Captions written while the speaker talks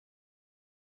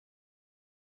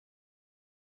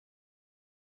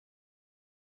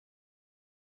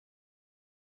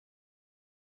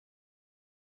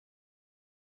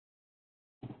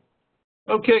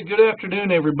Okay, good afternoon,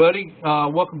 everybody.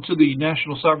 Welcome to the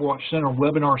National CyberWatch Center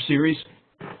webinar series.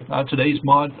 Today's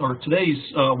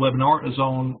webinar is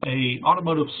on a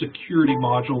automotive security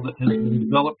module that has been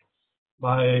developed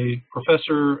by a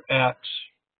professor at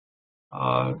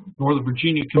Northern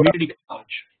Virginia Community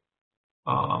College.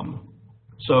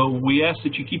 So we ask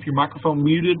that you keep your microphone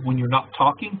muted when you're not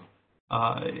talking.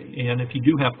 And if you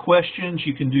do have questions,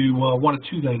 you can do one of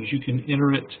two things. You can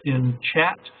enter it in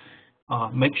chat.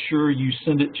 Make sure you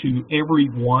send it to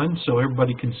everyone so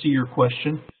everybody can see your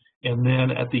question. And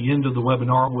then at the end of the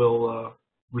webinar, we'll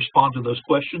respond to those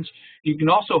questions. You can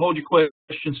also hold your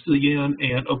questions to the end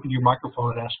and open your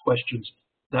microphone and ask questions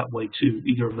that way too,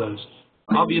 either of those.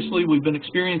 Obviously, we've been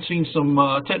experiencing some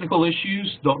technical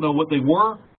issues. Don't know what they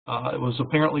were. It was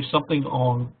apparently something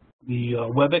on the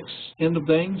WebEx end of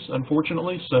things,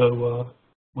 unfortunately. So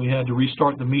we had to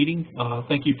restart the meeting.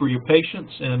 Thank you for your patience,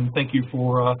 and thank you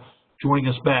for joining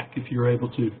us back if you're able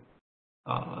to.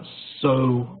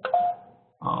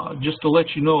 Just to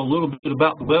let you know a little bit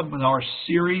about the webinar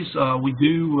series, we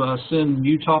do send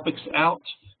new topics out.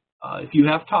 If you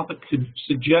have topic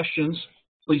suggestions,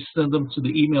 please send them to the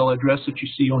email address that you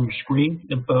see on your screen,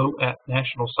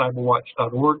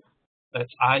 info@nationalcyberwatch.org.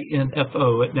 That's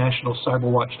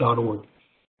info@nationalcyberwatch.org.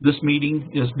 This meeting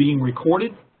is being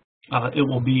recorded. It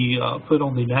will be put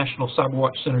on the National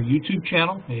CyberWatch Center YouTube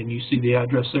channel, and you see the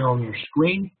address there on your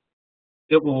screen.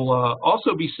 It will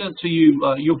also be sent to you.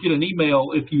 You'll get an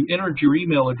email if you entered your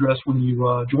email address when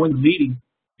you join the meeting.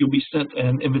 You'll be sent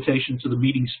an invitation to the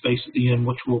meeting space at the end,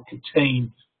 which will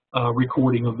contain a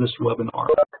recording of this webinar.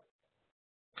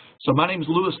 So my name is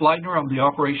Louis Leitner. I'm the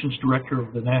Operations Director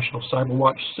of the National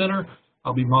CyberWatch Center.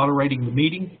 I'll be moderating the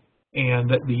meeting,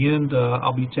 and at the end,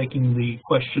 I'll be taking the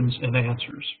questions and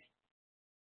answers.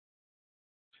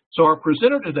 So our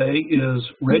presenter today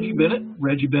is Reggie Bennett.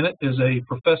 Reggie Bennett is a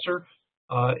professor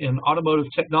in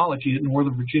Automotive Technology at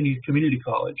Northern Virginia Community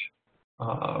College.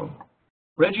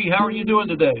 Reggie, how are you doing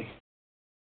today?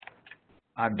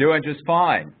 I'm doing just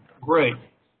fine. Great.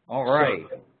 All right.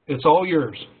 So it's all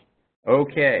yours.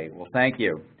 Okay. Well, thank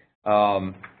you.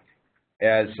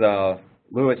 As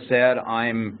Louis said,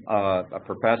 I'm a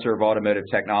professor of automotive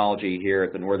technology here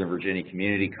at the Northern Virginia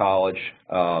Community College.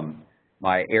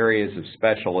 My areas of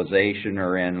specialization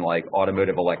are in like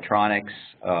automotive electronics,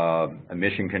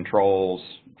 emission controls,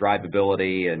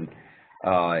 drivability, and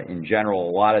in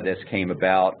general, a lot of this came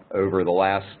about over the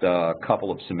last couple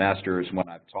of semesters when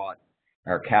I've taught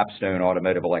our capstone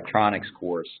automotive electronics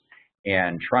course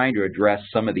and trying to address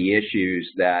some of the issues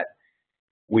that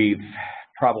we've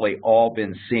probably all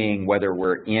been seeing, whether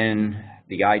we're in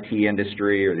the IT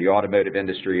industry or the automotive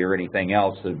industry or anything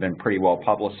else, that have been pretty well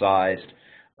publicized.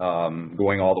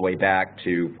 Going all the way back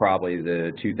to probably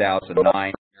the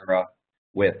 2009 era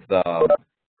with the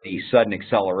sudden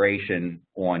acceleration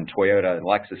on Toyota and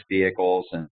Lexus vehicles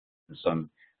and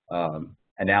some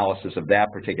analysis of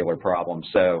that particular problem.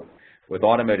 So with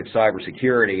automotive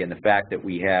cybersecurity and the fact that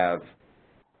we have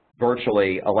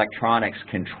virtually electronics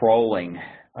controlling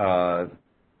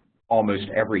almost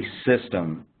every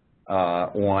system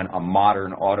on a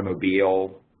modern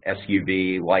automobile,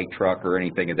 SUV, light truck, or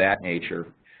anything of that nature,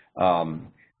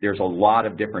 there's a lot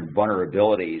of different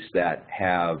vulnerabilities that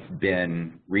have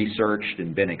been researched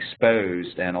and been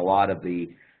exposed, and a lot of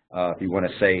the, if you want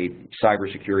to say,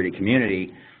 cybersecurity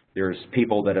community, there's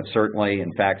people that have certainly,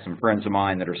 in fact, some friends of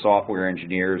mine that are software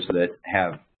engineers that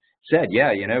have said,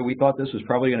 yeah, you know, we thought this was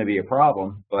probably going to be a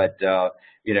problem, but,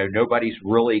 you know, nobody's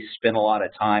really spent a lot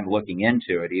of time looking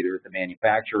into it, either at the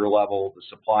manufacturer level, the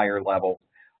supplier level,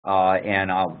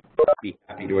 and I'll be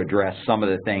happy to address some of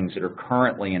the things that are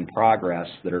currently in progress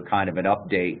that are kind of an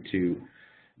update to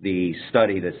the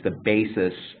study that's the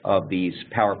basis of these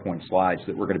PowerPoint slides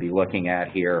that we're going to be looking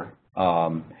at here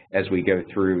as we go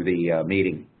through the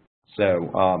meeting.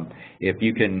 So if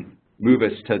you can move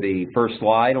us to the first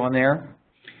slide on there.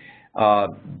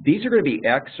 These are going to be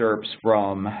excerpts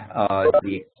from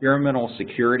the experimental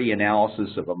security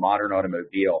analysis of a modern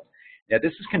automobile. Now,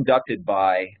 this is conducted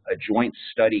by a joint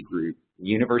study group, the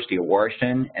University of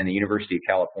Washington and the University of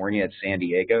California at San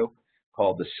Diego,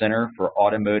 called the Center for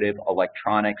Automotive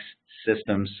Electronics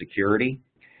Systems Security.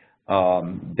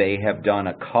 They have done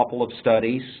a couple of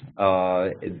studies.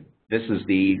 This is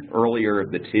the earlier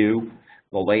of the two.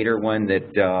 The later one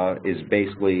that is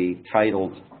basically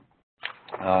titled,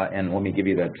 and let me give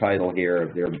you the title here,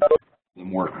 the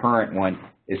more current one,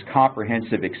 is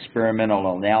Comprehensive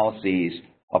Experimental Analyses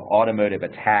of Automotive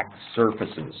Attack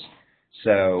Surfaces.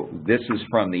 So this is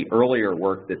from the earlier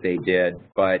work that they did,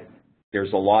 but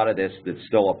there's a lot of this that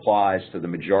still applies to the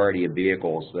majority of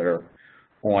vehicles that are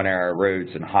on our roads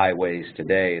and highways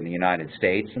today in the United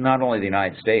States, and not only the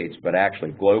United States, but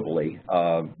actually globally,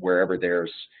 wherever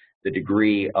there's the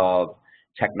degree of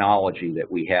technology that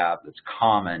we have that's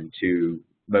common to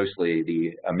mostly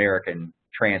the American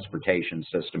transportation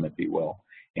system, if you will,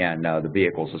 and the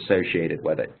vehicles associated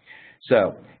with it.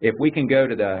 So if we can go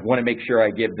to the, I want to make sure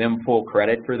I give them full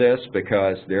credit for this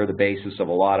because they're the basis of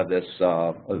a lot of this,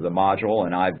 of the module,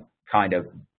 and I've kind of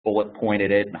bullet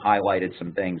pointed it and highlighted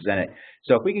some things in it.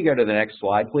 So if we can go to the next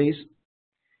slide, please.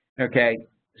 Okay,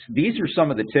 so these are some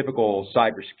of the typical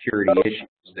cybersecurity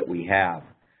issues that we have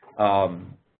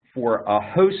for a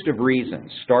host of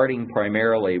reasons, starting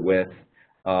primarily with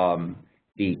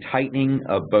the tightening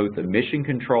of both emission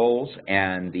controls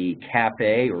and the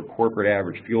CAFE, or corporate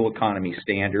average fuel economy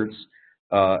standards,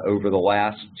 over the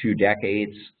last 2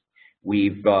 decades.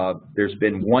 There's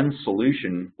been one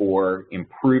solution for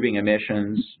improving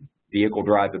emissions, vehicle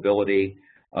drivability,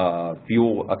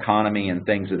 fuel economy, and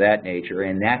things of that nature,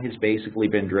 and that has basically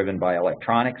been driven by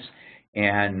electronics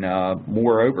and,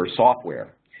 moreover,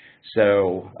 software.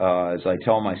 So as I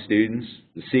tell my students,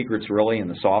 the secret's really in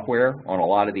the software on a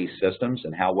lot of these systems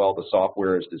and how well the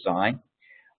software is designed.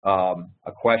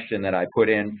 A question that I put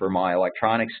in for my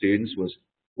electronics students was,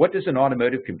 what does an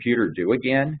automotive computer do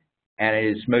again? And at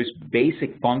its most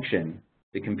basic function,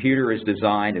 the computer is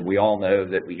designed, and we all know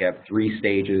that we have 3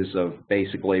 stages of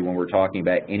basically when we're talking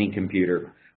about any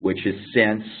computer, which is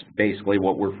sense, basically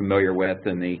what we're familiar with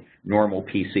in the normal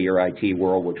PC or IT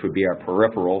world, which would be our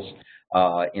peripherals.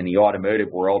 In the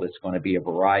automotive world, it's going to be a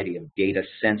variety of data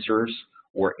sensors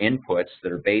or inputs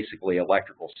that are basically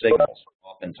electrical signals,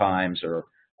 oftentimes are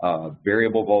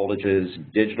variable voltages,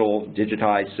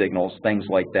 digitized signals, things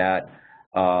like that.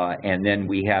 And then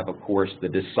we have, of course, the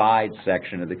decide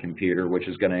section of the computer, which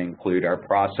is going to include our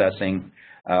processing,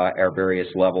 our various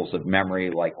levels of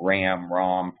memory like RAM,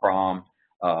 ROM, PROM,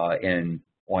 and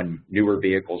on newer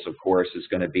vehicles, of course, is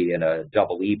going to be in a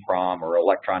EEPROM or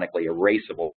electronically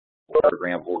erasable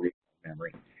programmable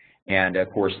memory. And,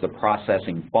 of course, the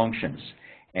processing functions.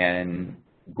 And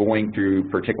going through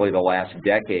particularly the last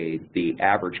decade, the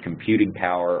average computing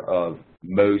power of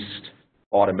most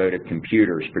automotive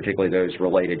computers, particularly those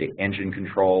related to engine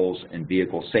controls and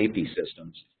vehicle safety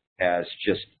systems, has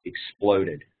just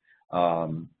exploded.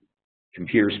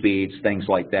 Computer speeds, things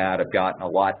like that, have gotten a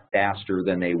lot faster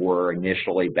than they were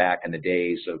initially back in the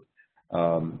days of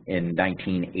in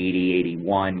 1980,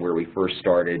 81, where we first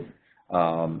started,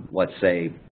 let's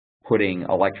say, putting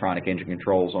electronic engine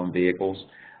controls on vehicles,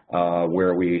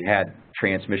 where we had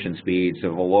transmission speeds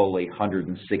of a lowly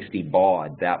 160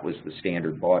 baud. That was the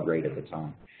standard baud rate at the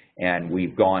time. And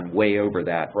we've gone way over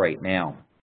that right now.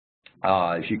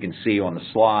 As you can see on the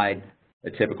slide,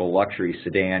 a typical luxury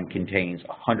sedan contains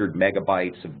 100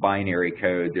 megabytes of binary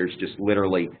code. There's just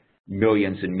literally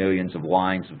millions and millions of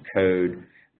lines of code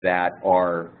that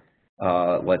are,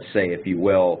 let's say, if you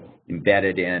will,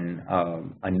 embedded in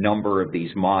a number of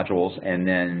these modules. And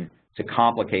then to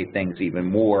complicate things even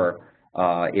more,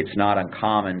 it's not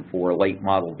uncommon for a late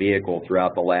model vehicle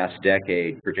throughout the last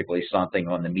decade, particularly something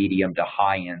on the medium to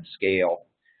high-end scale,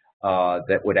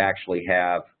 that would actually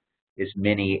have as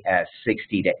many as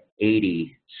 60 to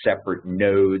 80 separate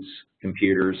nodes,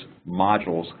 computers,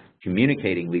 modules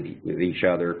communicating with each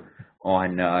other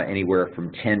on anywhere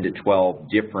from 10 to 12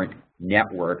 different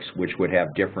networks, which would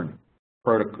have different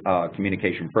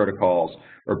communication protocols,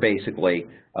 or basically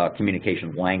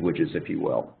communication languages, if you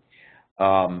will.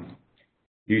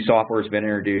 New software has been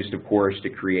introduced, of course, to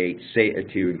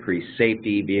increase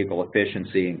safety, vehicle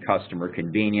efficiency, and customer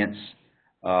convenience.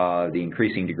 The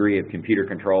increasing degree of computer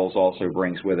controls also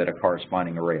brings with it a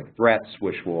corresponding array of threats,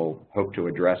 which we'll hope to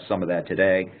address some of that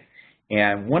today.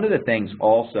 And one of the things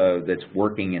also that's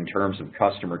working in terms of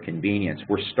customer convenience,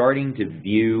 we're starting to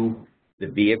view the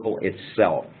vehicle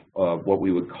itself, what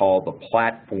we would call the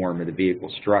platform of the vehicle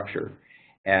structure,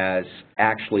 as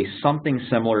actually something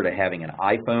similar to having an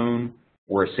iPhone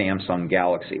or a Samsung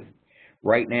Galaxy.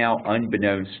 Right now,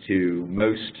 unbeknownst to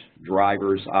most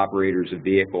drivers, operators of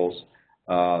vehicles,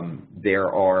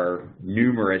 there are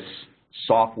numerous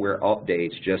software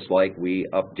updates, just like we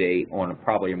update on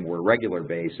probably a more regular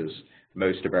basis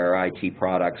most of our IT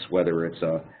products, whether it's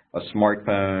a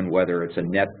smartphone, whether it's a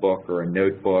netbook or a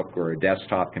notebook or a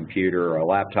desktop computer or a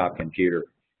laptop computer.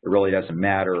 It really doesn't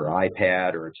matter, or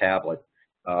iPad or a tablet.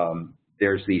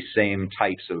 There's these same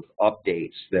types of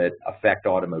updates that affect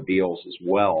automobiles as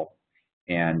well,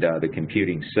 and the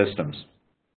computing systems.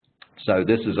 So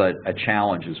this is a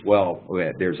challenge as well.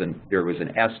 There was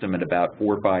an estimate about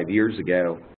 4 or 5 years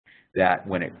ago that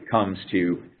when it comes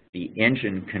to the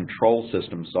engine control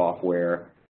system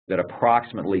software, that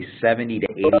approximately 70 to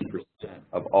 80%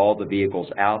 of all the vehicles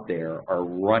out there are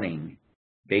running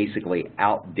basically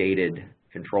outdated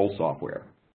control software.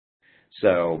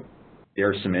 So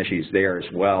there's some issues there as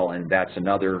well, and that's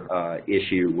another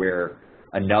issue where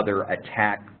another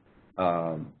attack,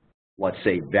 let's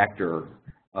say vector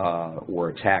or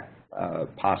attack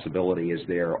possibility is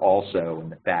there also in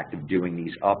the fact of doing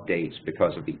these updates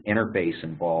because of the interface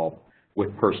involved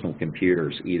with personal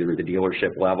computers, either at the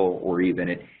dealership level or even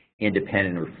at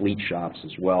independent or fleet shops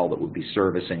as well that would be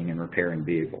servicing and repairing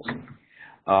vehicles.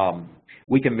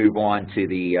 We can move on to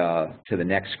the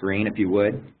next screen if you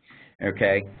would.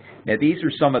 Okay. Now these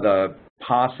are some of the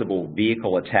possible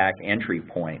vehicle attack entry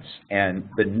points, and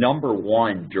the number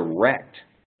one direct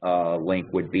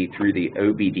link would be through the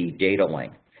OBD data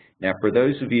link. Now for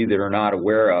those of you that are not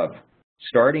aware of,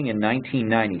 starting in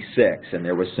 1996, and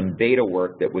there was some beta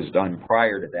work that was done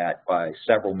prior to that by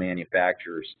several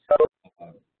manufacturers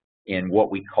in what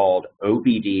we called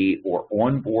OBD or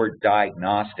onboard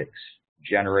diagnostics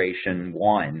generation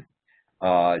 1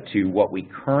 to what we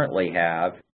currently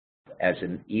have as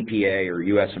an EPA or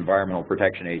U.S. Environmental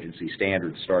Protection Agency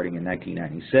standard starting in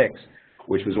 1996,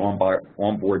 which was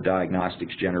onboard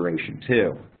diagnostics generation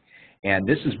 2. And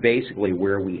this is basically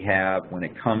where we have, when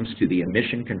it comes to the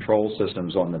emission control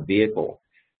systems on the vehicle,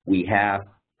 we have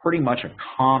pretty much a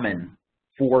common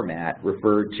format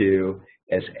referred to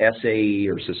as SAE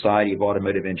or Society of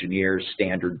Automotive Engineers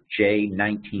Standard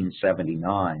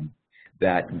J1979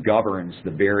 that governs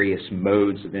the various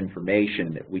modes of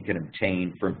information that we can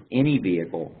obtain from any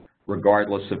vehicle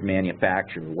regardless of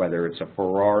manufacturer, whether it's a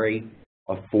Ferrari,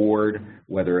 a Ford,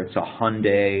 whether it's a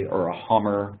Hyundai or a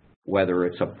Hummer, whether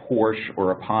it's a Porsche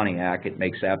or a Pontiac. It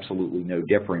makes absolutely no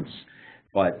difference,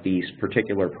 but these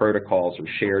particular protocols are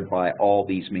shared by all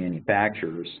these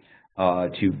manufacturers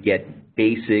to get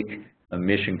basic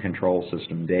emission control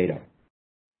system data.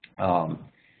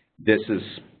 This is,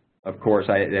 of course,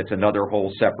 that's another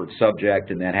whole separate subject,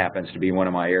 and that happens to be one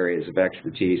of my areas of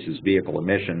expertise is vehicle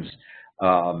emissions.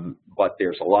 But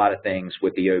there's a lot of things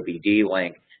with the OBD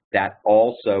link that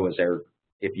also is our,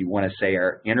 if you want to say,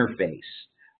 our interface,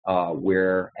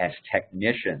 where as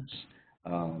technicians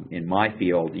in my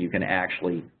field, you can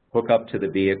actually hook up to the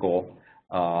vehicle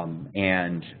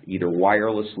and either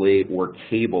wirelessly or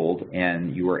cabled,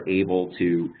 and you are able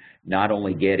to not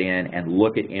only get in and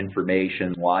look at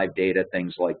information, live data,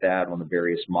 things like that on the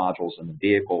various modules in the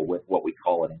vehicle with what we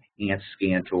call an enhanced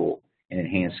scan tool and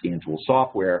enhanced scan tool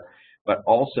software, but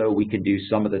also we can do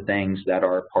some of the things that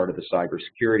are part of the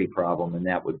cybersecurity problem, and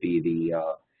that would be the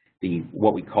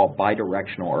what we call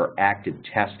bidirectional or active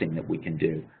testing that we can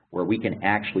do, where we can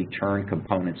actually turn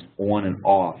components on and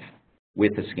off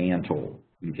with the scan tool,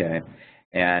 okay?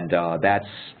 And that's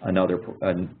another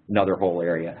whole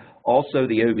area. Also,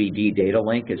 the OBD data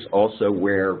link is also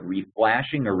where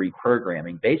reflashing or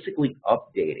reprogramming, basically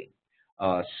updating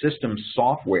system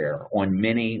software on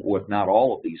many, or if not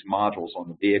all of these modules on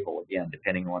the vehicle, again,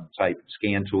 depending on the type of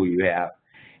scan tool you have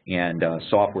and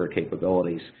software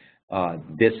capabilities.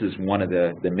 This is one of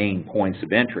the main points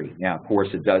of entry. Now, of course,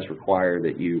 it does require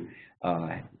that you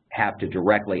have to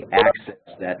directly access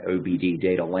that OBD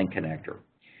data link connector.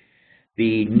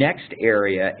 The next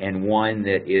area, and one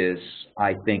that is,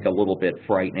 I think, a little bit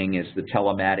frightening, is the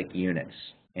telematic units.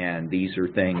 And these are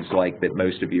things like that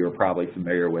most of you are probably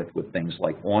familiar with things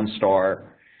like OnStar.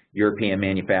 European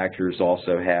manufacturers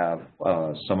also have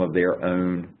some of their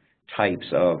own types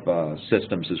of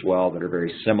systems as well that are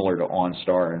very similar to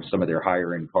OnStar and some of their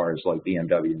higher-end cars like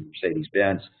BMW and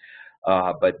Mercedes-Benz.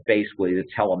 But basically, the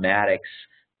telematics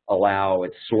allow,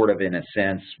 it's sort of in a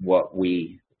sense what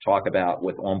we talk about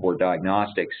with onboard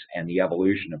diagnostics and the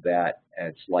evolution of that.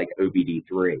 It's like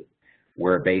OBD3,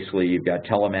 where basically you've got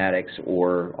telematics,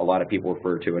 or a lot of people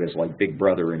refer to it as like Big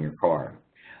Brother in your car.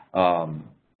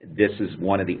 This is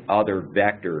one of the other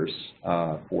vectors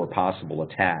for possible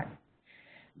attack.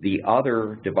 The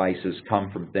other devices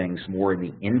come from things more in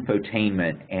the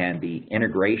infotainment and the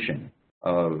integration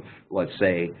of, let's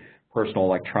say, personal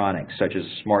electronics, such as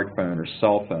a smartphone or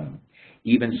cell phone.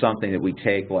 Even something that we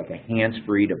take like a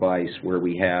hands-free device where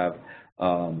we have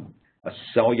a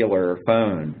cellular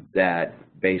phone that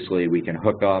basically we can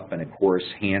hook up, and of course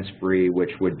hands-free, which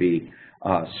would be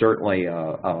certainly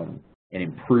an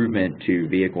improvement to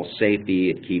vehicle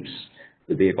safety. It keeps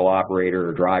the vehicle operator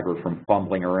or driver from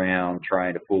fumbling around,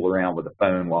 trying to fool around with the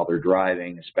phone while they're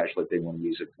driving, especially if they want to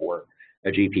use it for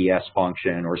a GPS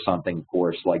function or something, of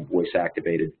course, like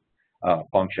voice-activated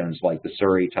functions like the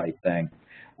Siri type thing.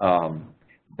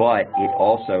 But it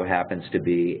also happens to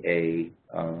be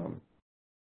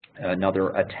another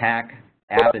attack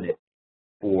avenue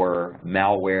for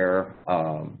malware,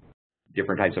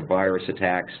 different types of virus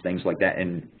attacks, things like that,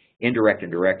 and indirect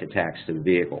and direct attacks to the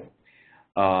vehicle.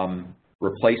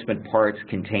 Replacement parts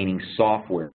containing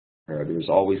software. There's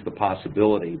always the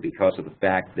possibility, because of the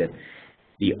fact that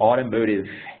the automotive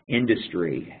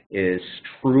industry is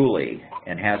truly,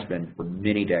 and has been for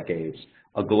many decades,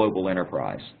 a global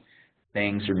enterprise.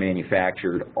 Things are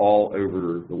manufactured all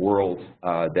over the world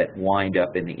that wind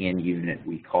up in the end unit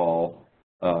we call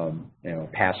a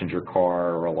passenger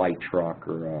car or a light truck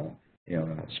or a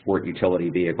sport utility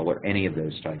vehicle or any of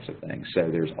those types of things. So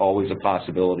there's always a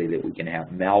possibility that we can have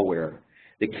malware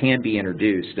that can be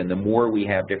introduced, and the more we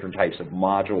have different types of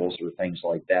modules or things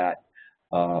like that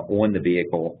on the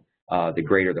vehicle, the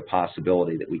greater the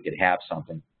possibility that we could have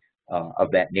something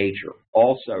of that nature.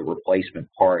 Also, replacement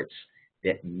parts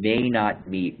that may not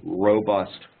meet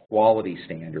robust quality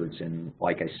standards, and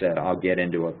like I said, I'll get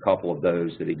into a couple of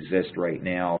those that exist right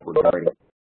now regarding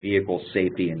vehicle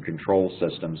safety and control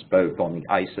systems, both on the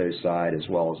ISO side as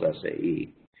well as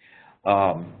SAE.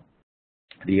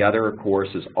 The other, of course,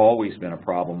 has always been a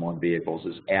problem on vehicles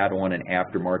is add-on and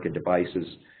aftermarket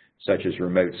devices such as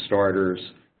remote starters,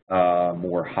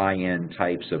 more high-end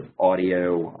types of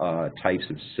audio types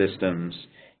of systems,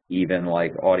 even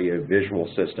like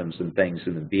audio-visual systems and things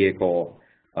in the vehicle.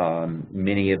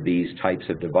 Many of these types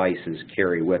of devices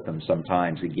carry with them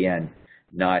sometimes, again,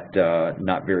 not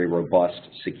very robust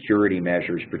security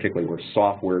measures, particularly where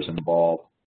software is involved,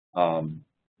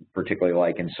 particularly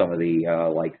like in some of the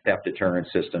like theft deterrent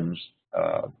systems,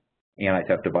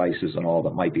 anti-theft devices and all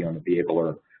that might be on the vehicle,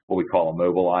 or what we call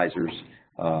immobilizers.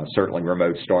 Certainly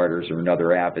remote starters are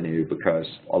another avenue, because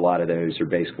a lot of those are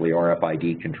basically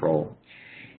RFID control.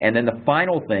 And then the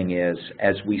final thing is,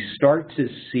 as we start to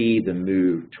see the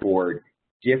move toward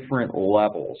different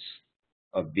levels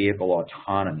of vehicle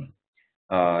autonomy,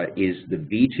 is the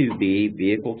V2V,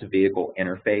 vehicle-to-vehicle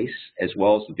interface, as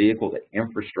well as the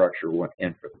vehicle-to-infrastructure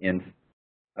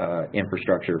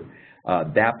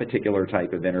that particular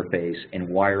type of interface, and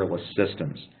wireless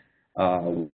systems.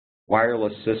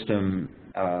 Wireless system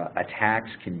attacks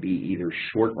can be either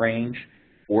short range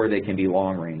or they can be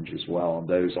long range as well. And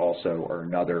those also are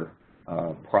another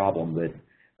problem that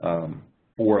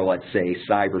for, let's say,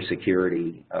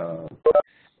 cybersecurity,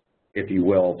 if you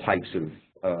will, types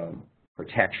of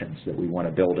protections that we want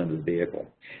to build into the vehicle.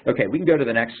 Okay, we can go to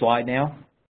the next slide now.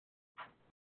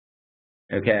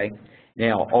 Okay,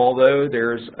 now although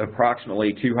there's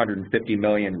approximately 250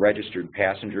 million registered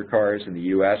passenger cars in the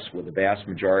U.S., with the vast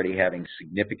majority having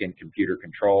significant computer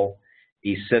control,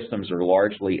 these systems are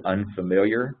largely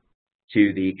unfamiliar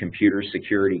to the computer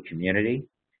security community.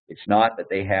 It's not that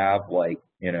they have, like,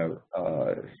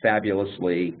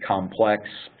 fabulously complex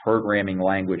programming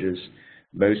languages.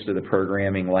 Most of the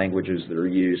programming languages that are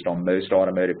used on most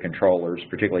automotive controllers,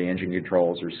 particularly engine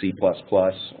controls, are C++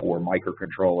 or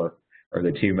microcontroller, are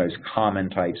the two most common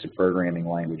types of programming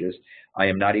languages. I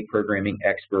am not a programming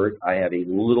expert. I have a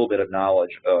little bit of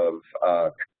knowledge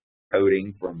of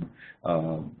coding from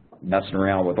messing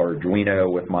around with Arduino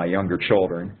with my younger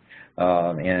children,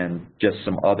 and just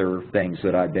some other things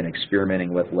that I've been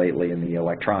experimenting with lately in the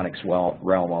electronics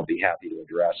realm I'll be happy to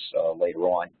address later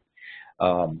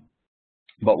on.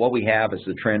 But what we have as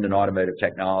the trend in automotive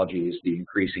technology is the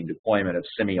increasing deployment of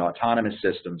semi-autonomous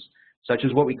systems, such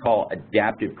as what we call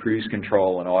adaptive cruise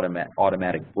control and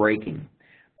automatic braking.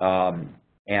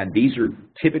 And these are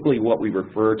typically what we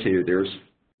refer to. There's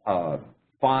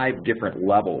 5 different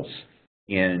levels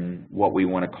in what we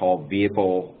want to call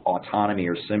vehicle autonomy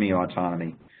or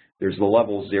semi-autonomy. There's the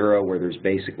level 0, where there's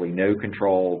basically no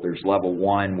control. There's level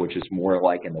 1, which is more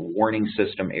like in the warning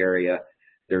system area.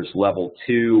 There's level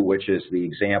 2, which is the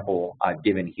example I've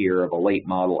given here of a late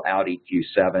model Audi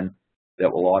Q7 that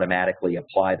will automatically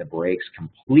apply the brakes,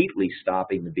 completely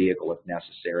stopping the vehicle if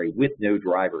necessary with no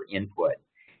driver input.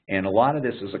 And a lot of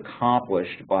this is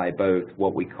accomplished by both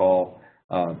what we call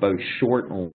both short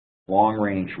and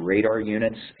long-range radar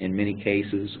units in many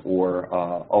cases, or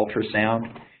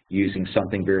ultrasound, using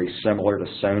something very similar to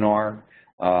sonar.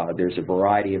 There's a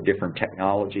variety of different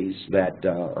technologies that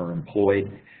are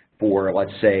employed for,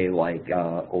 let's say, like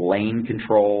lane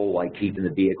control, like keeping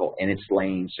the vehicle in its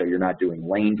lane so you're not doing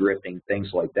lane drifting, things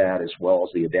like that, as well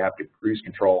as the adaptive cruise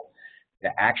control to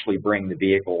actually bring the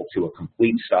vehicle to a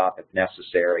complete stop if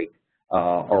necessary,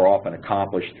 are often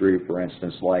accomplished through, for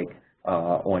instance, like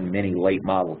on many late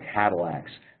model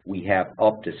Cadillacs, we have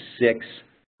up to 6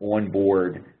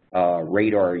 onboard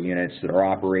radar units that are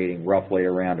operating roughly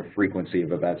around a frequency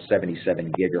of about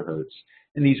 77 gigahertz.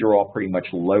 And these are all pretty much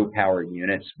low-powered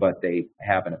units, but they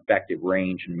have an effective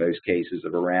range in most cases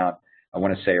of around, I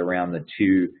want to say around the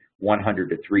 100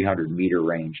 to 300 meter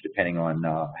range, depending on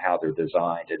how they're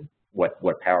designed and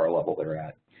what power level they're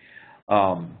at.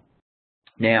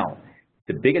 Now,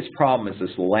 the biggest problem is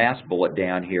this last bullet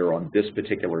down here on this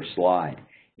particular slide.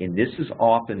 And this is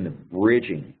often the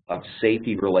bridging of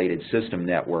safety-related system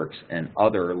networks and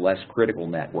other less critical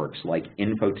networks like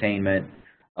infotainment,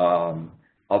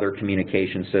 other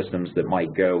communication systems that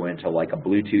might go into like a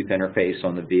Bluetooth interface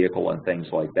on the vehicle and things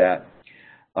like that.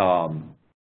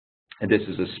 And this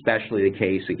is especially the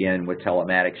case, again, with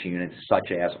telematics units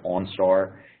such as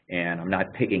OnStar. And I'm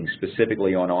not picking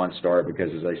specifically on OnStar because,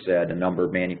 as I said, a number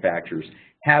of manufacturers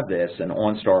have this, and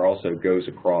OnStar also goes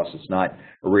across. It's not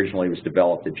originally was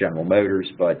developed at General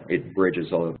Motors, but it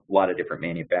bridges a lot of different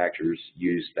manufacturers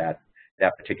use that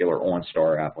particular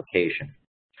OnStar application.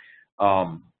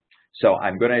 So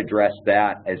I'm going to address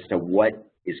that as to what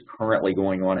is currently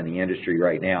going on in the industry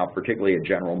right now, particularly at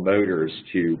General Motors,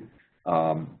 to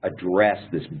address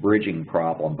this bridging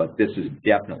problem. But this is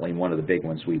definitely one of the big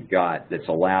ones we've got that's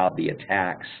allowed the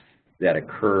attacks that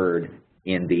occurred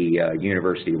in the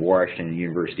University of Washington and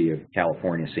University of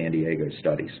California, San Diego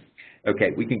studies.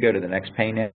 Okay, we can go to the next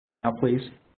pane now, please.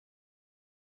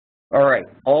 All right,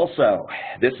 also,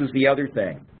 this is the other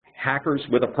thing. Hackers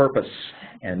with a purpose,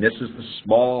 and this is the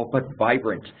small but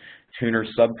vibrant tuner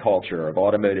subculture of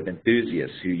automotive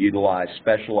enthusiasts who utilize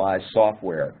specialized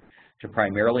software to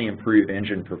primarily improve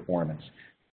engine performance.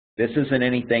 This isn't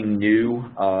anything new.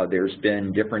 There's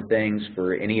been different things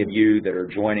for any of you that are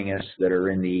joining us that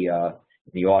are in the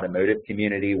automotive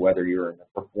community, whether you're in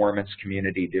the performance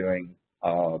community doing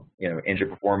engine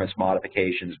performance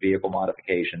modifications, vehicle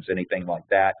modifications, anything like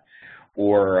that,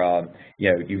 or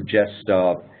you just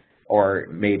or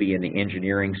maybe in the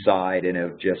engineering side and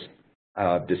have just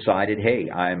decided, hey,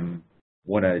 I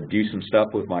want to do some stuff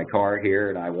with my car here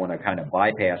and I want to kind of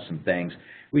bypass some things.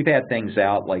 We've had things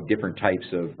out like different types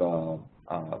of,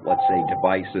 let's say,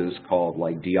 devices called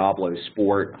like Diablo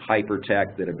Sport,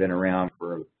 Hypertech that have been around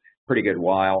for a pretty good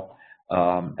while.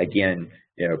 Again,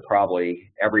 probably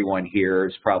everyone here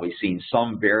has probably seen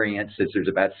some variants. There's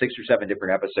about 6 or 7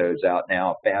 different episodes out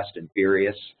now, Fast and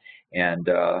Furious, and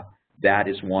that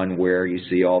is one where you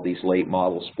see all these late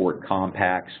model sport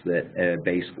compacts that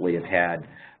basically have had,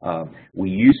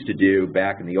 we used to do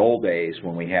back in the old days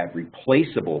when we had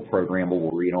replaceable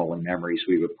programmable read-only memories,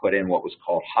 we would put in what was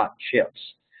called hot chips.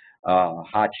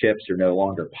 Hot chips are no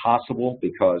longer possible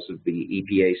because of the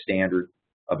EPA standard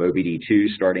of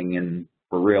OBD2 starting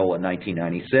for real in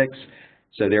 1996.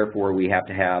 So therefore we have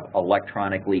to have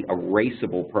electronically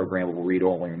erasable programmable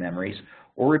read-only memories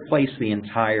or replace the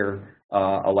entire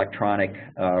electronic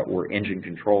or engine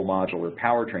control module or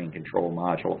powertrain control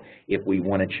module if we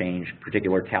want to change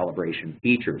particular calibration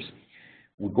features.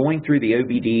 We're going through the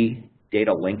OBD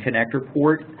data link connector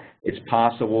port. It's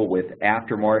possible with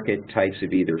aftermarket types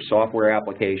of either software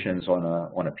applications on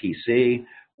a PC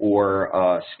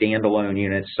or standalone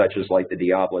units such as like the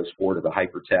Diablo Sport or the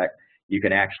Hypertech. You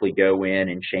can actually go in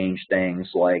and change things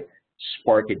like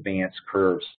spark advance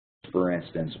curves, for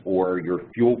instance, or your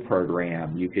fuel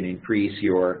program. You can increase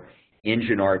your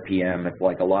engine RPM if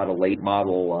like a lot of late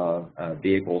model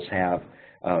vehicles have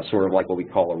sort of like what we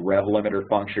call a rev limiter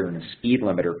function and a speed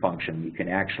limiter function. You can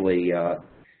actually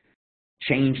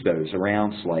change those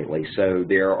around slightly. So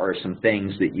there are some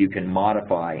things that you can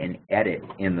modify and edit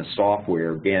in the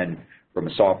software. Again, from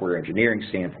a software engineering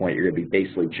standpoint, you're going to be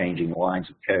basically changing lines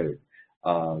of code.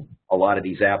 A lot of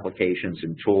these applications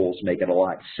and tools make it a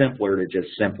lot simpler to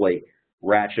just simply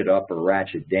ratchet up or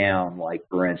ratchet down, like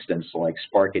for instance, like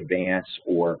spark advance,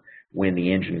 or when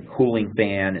the engine cooling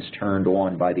fan is turned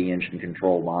on by the engine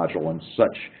control module and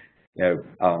such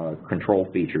control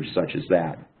features such as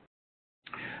that.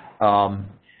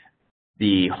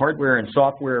 The hardware and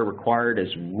software required is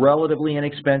relatively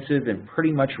inexpensive and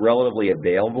pretty much relatively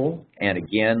available. And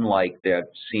again, like they've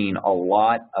seen a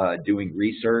lot doing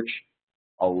research,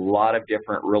 a lot of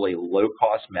different really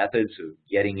low-cost methods of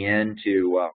getting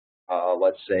into,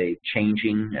 let's say,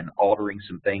 changing and altering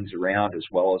some things around, as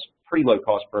well as pretty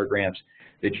low-cost programs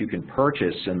that you can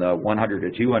purchase in the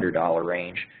 $100 to $200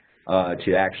 range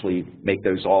to actually make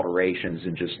those alterations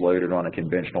and just load it on a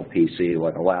conventional PC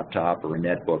like a laptop or a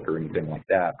netbook or anything like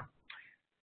that.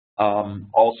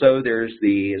 Also, there's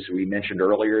the, as we mentioned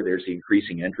earlier, there's the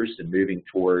increasing interest in moving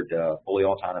toward fully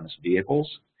autonomous vehicles,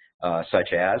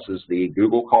 such as the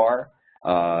Google car,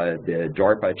 the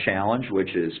DARPA challenge,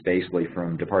 which is basically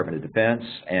from Department of Defense,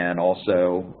 and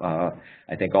also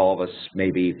I think all of us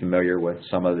may be familiar with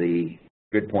some of the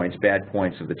good points, bad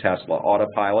points of the Tesla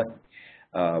Autopilot,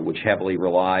 which heavily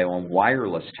rely on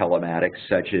wireless telematics,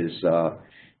 such as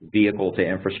vehicle to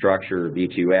infrastructure,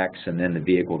 V2X, and then the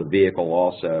vehicle to vehicle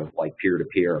also, like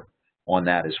peer-to-peer on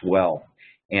that as well.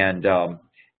 And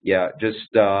yeah,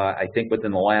 just I think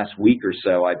within the last week or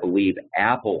so, I believe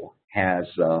Apple has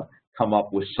come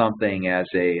up with something as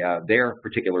their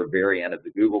particular variant of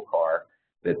the Google car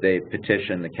that they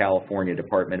petitioned the California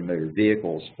Department of Motor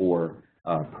Vehicles for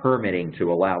permitting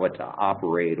to allow it to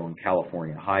operate on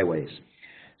California highways.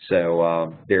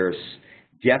 So there's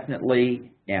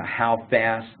definitely, now how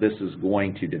fast this is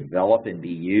going to develop and be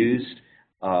used,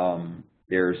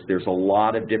 there's a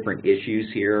lot of different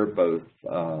issues here, both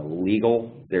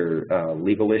legal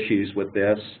issues with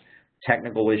this,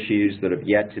 technical issues that have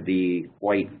yet to be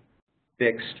quite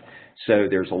fixed. So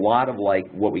there's a lot of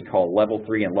like what we call level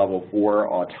 3 and level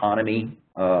 4 autonomy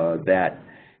that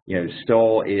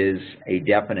still is a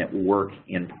definite work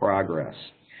in progress.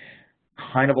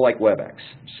 Kind of like WebEx.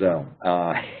 So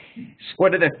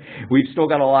we've still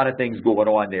got a lot of things going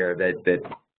on there that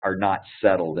are not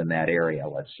settled in that area,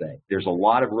 let's say. There's a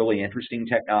lot of really interesting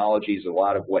technologies, a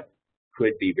lot of what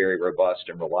could be very robust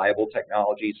and reliable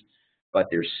technologies, but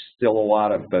there's still a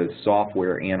lot of both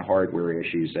software and hardware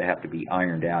issues that have to be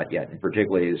ironed out yet, and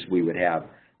particularly as we would have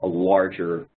a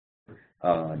larger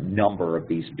number of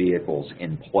these vehicles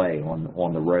in play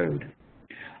on the road.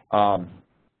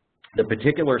 The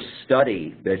particular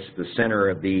study that's the center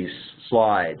of these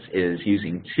slides is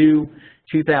using two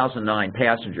 2009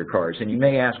 passenger cars, and you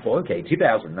may ask, well, okay,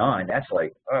 2009, that's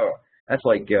like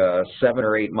 7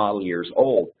 or 8 model years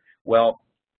old. Well,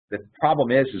 the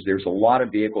problem is there's a lot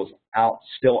of vehicles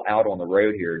still out on the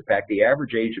road here. In fact, the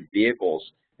average age of vehicles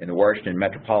in the Washington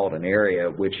metropolitan area,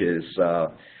 which is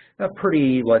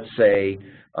pretty, let's say,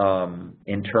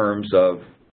 in terms of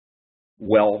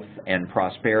wealth and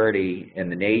prosperity in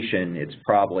the nation, it's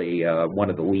probably one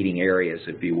of the leading areas,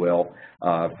 if you will,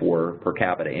 for per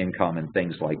capita income and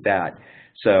things like that.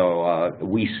 So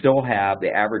we still have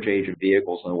the average age of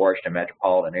vehicles in the Washington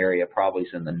metropolitan area probably is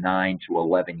in the 9 to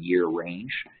 11 year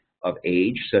range of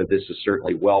age. So this is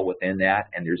certainly well within that,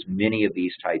 and there's many of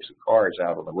these types of cars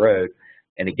out on the road.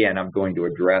 And again, I'm going to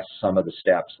address some of the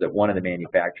steps that one of the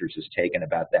manufacturers has taken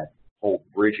about that whole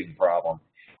bridging problem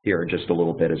here in just a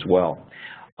little bit as well.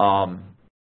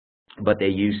 But they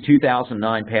use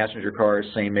 2009 passenger cars,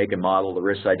 same make and model. The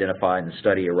risks identified in the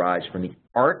study arise from the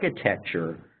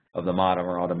architecture of the modern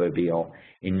automobile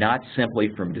and not simply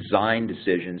from design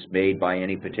decisions made by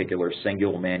any particular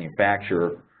single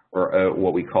manufacturer or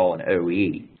what we call an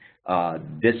OE.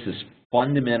 This is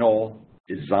fundamental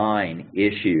design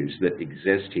issues that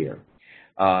exist here.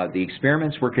 The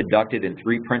experiments were conducted in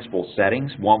 3 principal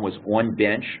settings. One was on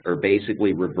bench, or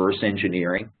basically reverse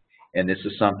engineering, and this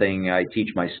is something I teach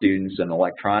my students in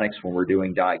electronics when we're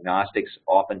doing diagnostics,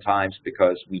 oftentimes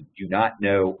because we do not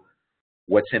know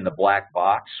what's in the black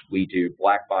box. We do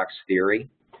black box theory,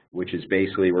 which is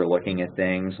basically we're looking at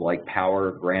things like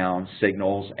power, ground,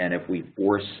 signals, and if we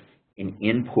force an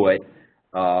input,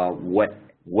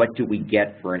 what do we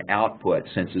get for an output?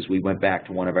 Since as we went back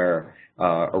to one of our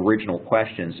original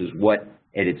questions is what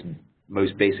at its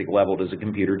most basic level does a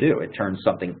computer do? It turns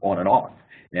something on and off.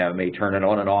 Now it may turn it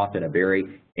on and off in a very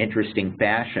interesting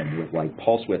fashion with like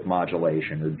pulse width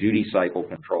modulation or duty cycle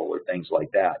control or things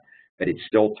like that, but it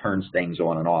still turns things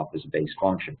on and off as a base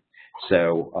function.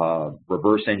 So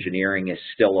reverse engineering is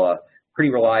still a pretty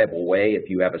reliable way if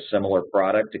you have a similar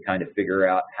product to kind of figure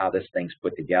out how this thing's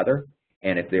put together,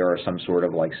 and if there are some sort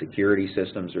of like security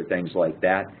systems or things like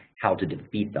that, how to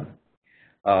defeat them.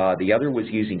 The other was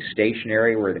using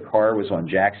stationary, where the car was on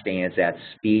jack stands at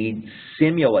speed,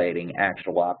 simulating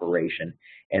actual operation.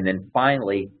 And then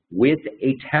finally, with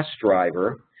a test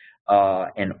driver,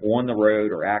 and on the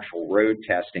road or actual road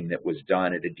testing that was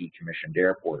done at a decommissioned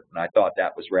airport. And I thought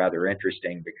that was rather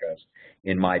interesting because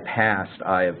in my past,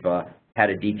 I've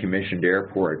had a decommissioned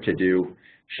airport to do,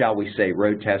 shall we say,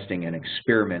 road testing and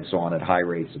experiments on at high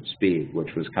rates of speed,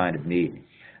 which was kind of neat.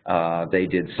 They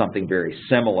did something very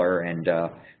similar, and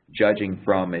judging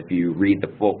from, if you read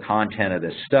the full content of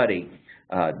this study,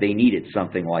 they needed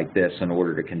something like this in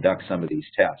order to conduct some of these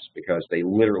tests because they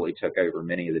literally took over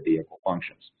many of the vehicle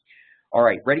functions. All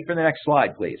right, ready for the next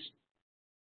slide, please.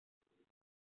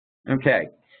 Okay,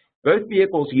 both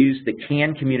vehicles use the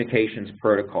CAN communications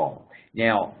protocol.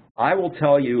 Now, I will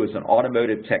tell you as an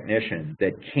automotive technician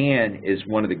that CAN is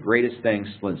one of the greatest things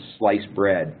since sliced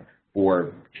bread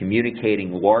for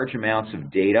communicating large amounts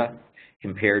of data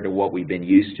compared to what we've been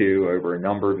used to over a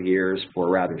number of years for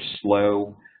rather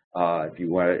slow, if you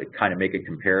want to kind of make a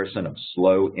comparison of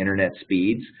slow internet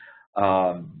speeds.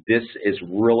 This is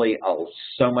really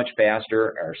so much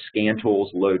faster. Our scan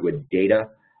tools load with data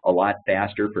a lot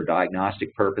faster for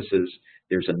diagnostic purposes.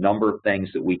 There's a number of things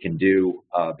that we can do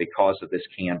because of this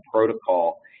CAN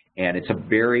protocol, and it's a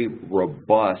very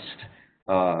robust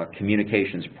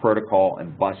communications protocol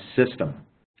and bus system.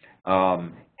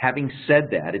 Having said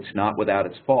that, it's not without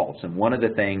its faults, and one of the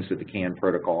things that the CAN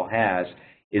protocol has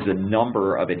is a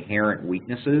number of inherent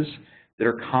weaknesses that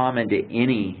are common to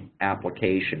any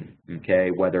application,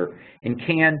 okay? And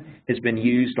CAN has been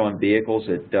used on vehicles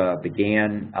that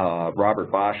began,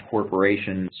 Robert Bosch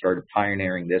Corporation started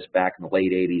pioneering this back in the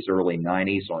late 80s, early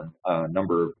 90s on a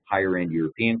number of higher-end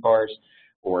European cars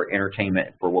for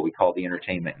entertainment, for what we call the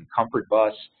entertainment and comfort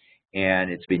bus,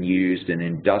 and it's been used in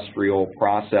industrial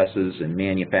processes and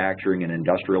manufacturing and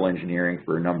industrial engineering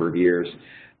for a number of years,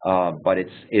 but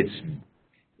its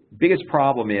biggest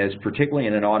problem is, particularly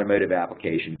in an automotive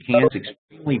application, CAN is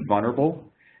extremely vulnerable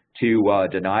to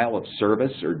denial of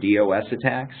service or DOS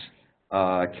attacks.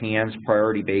 CAN's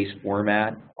priority-based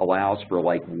format allows for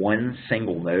like one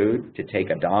single node to take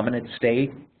a dominant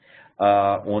state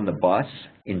on the bus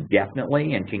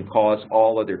indefinitely and can cause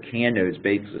all other CAN nodes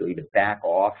basically to back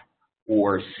off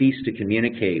or cease to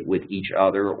communicate with each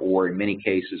other, or in many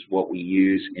cases what we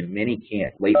use in many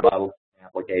late model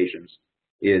applications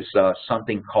is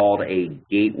something called a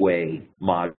gateway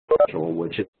module,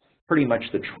 which is pretty much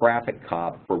the traffic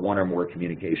cop for one or more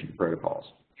communication protocols.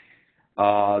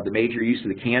 The major use of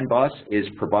the CAN bus is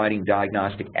providing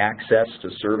diagnostic access to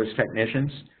service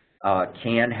technicians.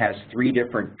 CAN has 3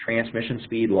 different transmission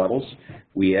speed levels.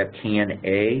 We have CAN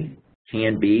A,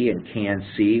 CAN B, and CAN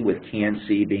C, with CAN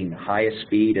C being the highest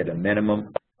speed at a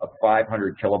minimum of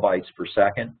 500 kilobytes per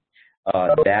second.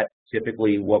 That's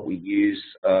typically what we use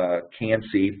CAN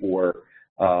C for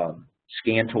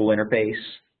scan tool interface,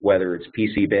 whether it's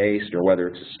PC-based or whether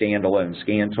it's a standalone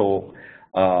scan tool.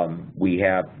 We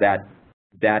have that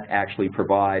actually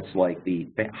provides like the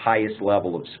highest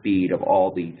level of speed of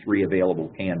all the 3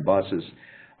 available CAN buses.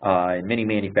 And many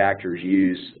manufacturers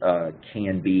use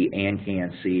CAN B and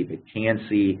CAN C, but CAN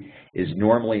C is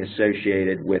normally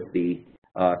associated with the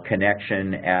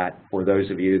connection at, for those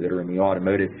of you that are in the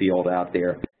automotive field out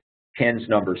there, pins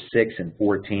number 6 and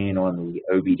 14 on the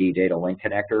OBD data link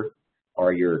connector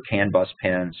are your CAN bus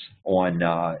pins on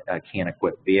a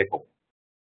CAN-equipped vehicle.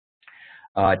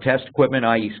 Test equipment,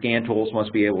 i.e. scan tools,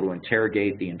 must be able to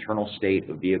interrogate the internal state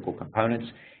of vehicle components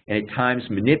and at times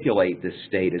manipulate this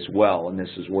state as well. And this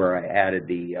is where I added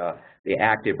the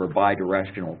active or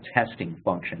bidirectional testing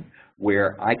function,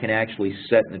 where I can actually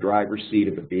sit in the driver's seat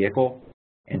of a vehicle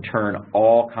and turn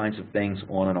all kinds of things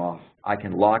on and off. I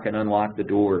can lock and unlock the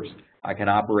doors. I can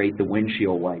operate the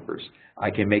windshield wipers.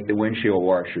 I can make the windshield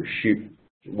washer shoot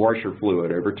washer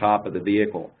fluid over top of the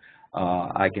vehicle.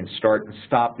 I can start and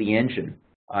stop the engine.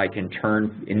 I can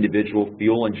turn individual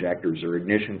fuel injectors or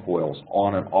ignition coils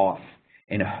on and off,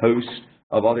 and a host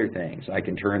of other things. I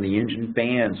can turn the engine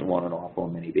fans on and off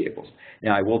on many vehicles.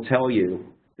 Now, I will tell you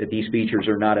that these features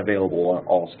are not available on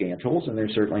all scan tools, and they're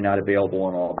certainly not available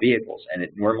on all vehicles, and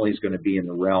it normally is going to be in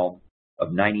the realm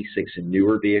of 96 and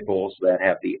newer vehicles that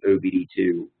have the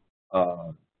OBD2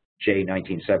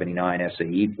 J1979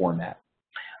 SAE format.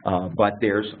 But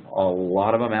there's a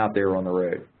lot of them out there on the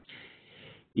road.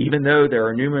 Even though there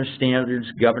are numerous standards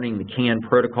governing the CAN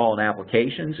protocol and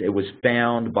applications, it was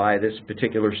found by this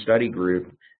particular study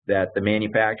group that the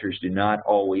manufacturers do not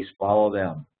always follow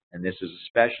them. And this is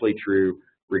especially true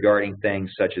regarding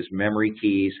things such as memory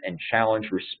keys and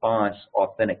challenge response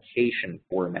authentication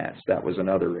formats. That was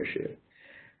another issue.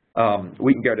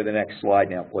 We can go to the next slide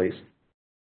now, please.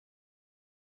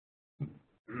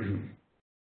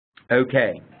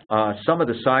 Okay. Some of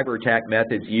the cyber attack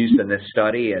methods used in this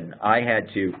study, and I had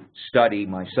to study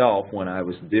myself when I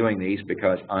was doing these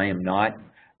because I am not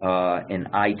an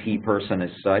IT person as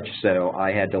such, so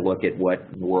I had to look at what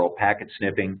in the world packet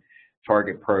sniffing,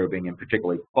 target probing, and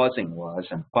particularly fuzzing was.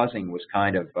 And fuzzing was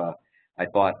kind of, I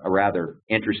thought, a rather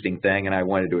interesting thing, and I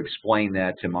wanted to explain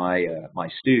that to my my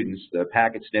students. The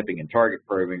packet sniffing and target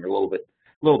probing are a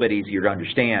little bit easier to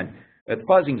understand. But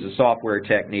fuzzing is a software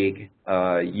technique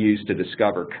used to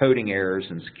discover coding errors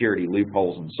and security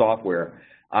loopholes in software,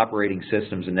 operating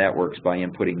systems and networks by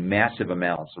inputting massive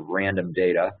amounts of random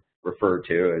data, referred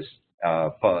to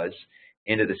as fuzz,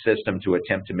 into the system to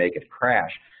attempt to make it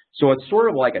crash. So it's sort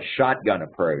of like a shotgun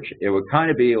approach. It would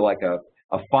kind of be like a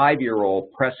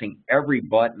 5-year-old pressing every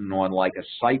button on like a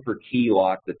cipher key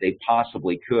lock that they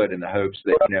possibly could in the hopes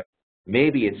that, you know,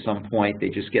 maybe at some point they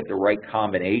just get the right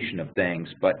combination of things,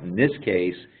 but in this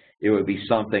case, it would be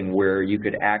something where you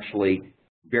could actually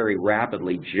very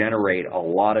rapidly generate a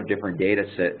lot of different data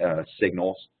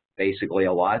signals, basically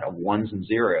a lot of ones and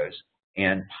zeros,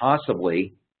 and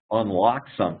possibly unlock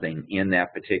something in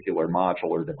that particular module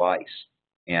or device.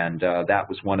 And that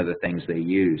was one of the things they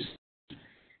used.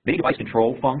 Many device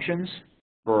control functions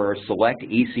for select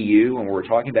ECU, and when we're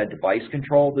talking about device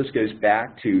control, this goes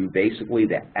back to basically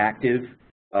the active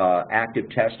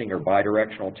testing or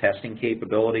bidirectional testing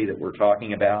capability that we're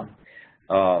talking about.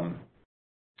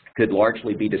 Could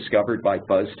largely be discovered by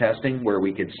fuzz testing, where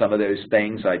we could, some of those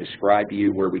things I described to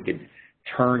you, where we could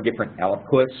turn different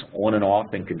outputs on and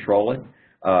off and control it,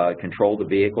 control the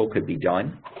vehicle, could be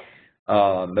done.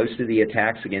 Most of the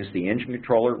attacks against the engine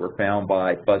controller were found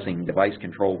by fuzzing device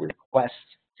control requests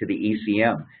to the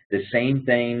ECM, the same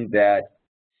thing that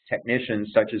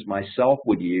technicians such as myself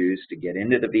would use to get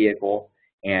into the vehicle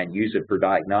and use it for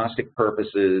diagnostic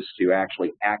purposes to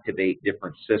actually activate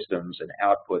different systems and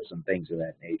outputs and things of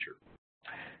that nature.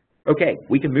 Okay,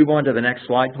 we can move on to the next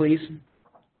slide, please.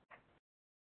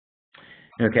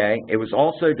 Okay, it was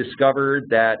also discovered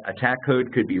that attack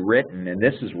code could be written, and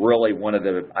this is really one of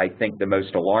the, I think, the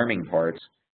most alarming parts,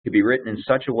 could be written in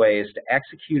such a way as to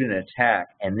execute an attack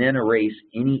and then erase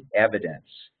any evidence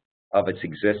of its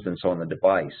existence on the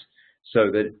device. So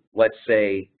that, let's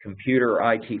say, computer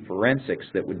IT forensics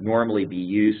that would normally be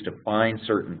used to find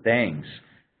certain things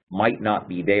might not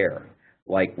be there.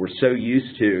 Like, we're so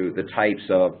used to the types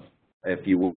of, if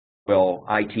you will,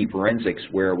 IT forensics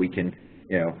where we can,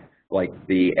 you know, like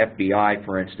the FBI,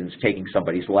 for instance, taking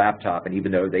somebody's laptop, and even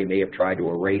though they may have tried to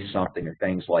erase something or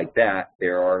things like that,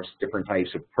 there are different types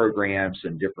of programs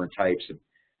and different types of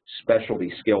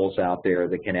specialty skills out there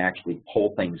that can actually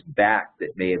pull things back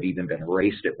that may have even been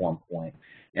erased at one point.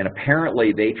 And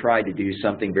apparently they tried to do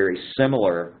something very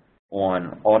similar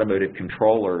on automotive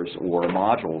controllers or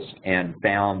modules and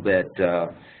found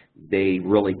that they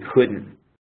really couldn't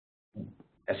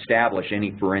establish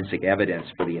any forensic evidence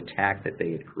for the attack that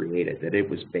they had created, that it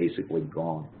was basically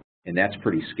gone. And that's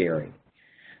pretty scary.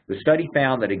 The study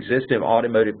found that existing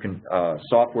automotive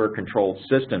software-controlled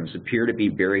systems appear to be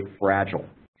very fragile.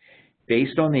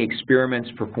 Based on the experiments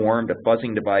performed, a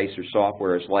fuzzing device or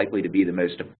software is likely to be the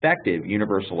most effective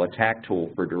universal attack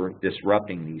tool for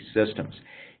disrupting these systems.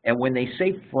 And when they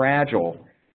say fragile,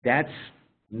 that's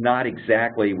not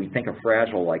exactly, we think of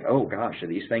fragile like, oh gosh, are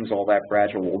these things all that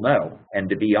fragile? Well, no. And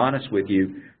to be honest with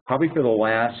you, probably for the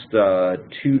last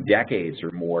 2 decades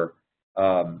or more,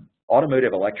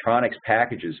 automotive electronics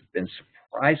packages have been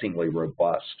surprisingly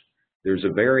robust. There's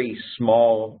a very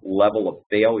small level of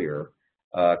failure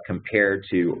compared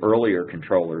to earlier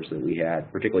controllers that we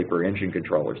had, particularly for engine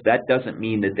controllers. That doesn't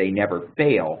mean that they never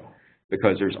fail,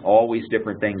 because there's always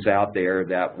different things out there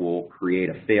that will create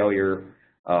a failure.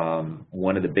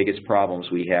 One of the biggest problems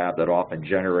we have that often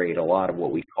generate a lot of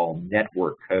what we call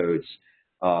network codes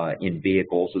in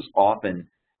vehicles is often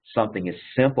something as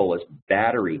simple as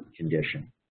battery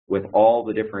condition. With all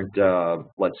the different,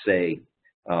 let's say,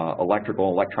 electrical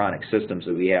and electronic systems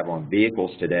that we have on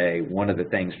vehicles today, one of the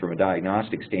things from a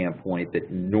diagnostic standpoint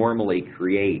that normally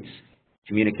creates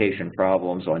communication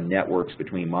problems on networks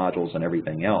between modules and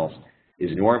everything else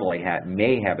is normally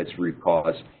may have its root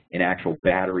cause in actual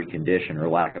battery condition or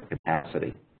lack of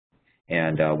capacity.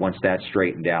 And once that's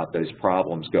straightened out, those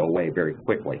problems go away very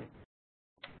quickly.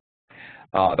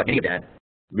 But in any event,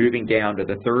 moving down to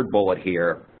the third bullet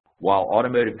here, while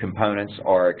automotive components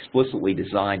are explicitly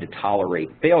designed to tolerate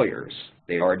failures,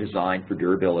 they are designed for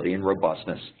durability and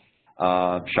robustness,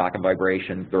 shock and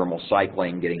vibration, thermal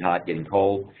cycling, getting hot, getting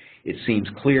cold. It seems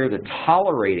clear that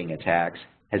tolerating attacks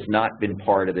has not been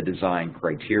part of the design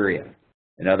criteria.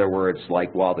 In other words,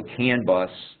 like while the CAN bus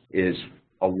is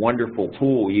a wonderful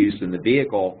tool used in the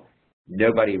vehicle,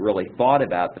 nobody really thought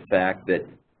about the fact that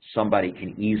somebody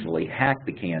can easily hack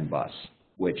the CAN bus,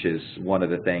 which is one of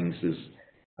the things as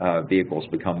vehicles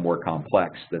become more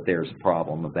complex, that there's a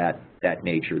problem of that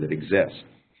nature that exists.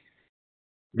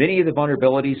 Many of the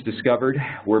vulnerabilities discovered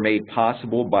were made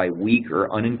possible by weak or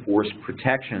unenforced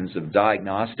protections of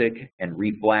diagnostic and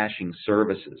reflashing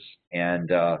services.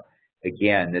 And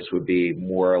again, this would be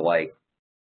more like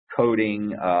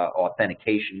coding,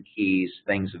 authentication keys,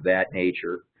 things of that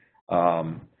nature.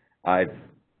 I've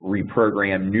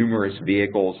reprogrammed numerous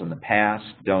vehicles in the past.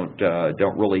 Don't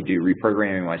really do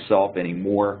reprogramming myself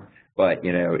anymore, but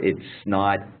you know, it's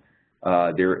not.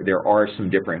 There are some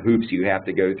different hoops you have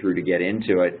to go through to get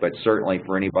into it, but certainly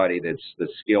for anybody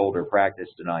that's skilled or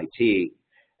practiced in IT,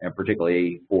 and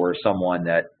particularly for someone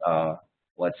that,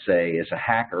 let's say, is a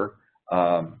hacker,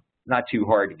 not too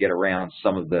hard to get around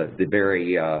some of the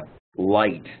very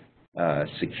light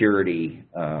security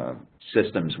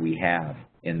systems we have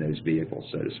in those vehicles,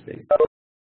 so to speak.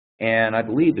 And I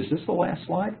believe, is this the last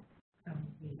slide?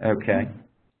 Okay.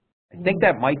 I think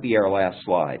that might be our last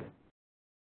slide.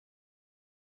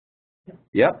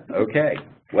 Yep. Okay.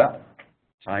 Well,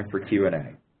 time for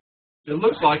Q&A. It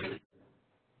looks like it.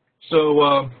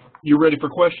 So you ready for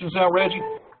questions now, Reggie?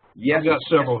 Yes. I've got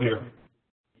several here.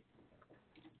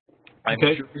 I'm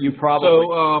okay. sure you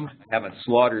probably haven't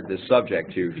slaughtered the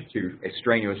subject too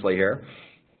strenuously here.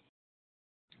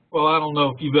 Well, I don't know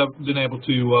if you've ever been able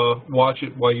to watch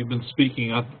it while you've been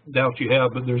speaking. I doubt you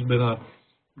have, but there's been a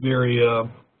very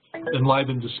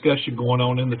enlivened discussion going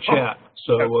on in the chat.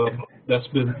 So that's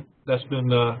been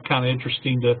kind of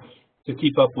interesting to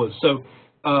keep up with. So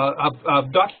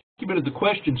I've documented the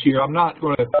questions here. I'm not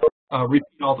going to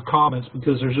repeat all the comments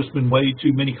because there's just been way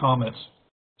too many comments.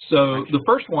 So the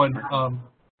first one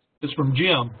is from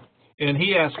Jim, and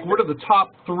he asked, what are the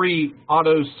top 3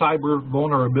 auto cyber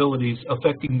vulnerabilities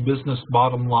affecting business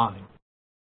bottom line?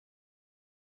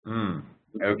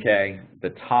 Okay,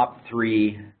 the top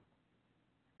 3.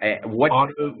 What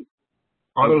auto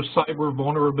cyber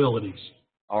vulnerabilities?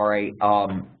 All right.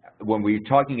 When we're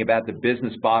talking about the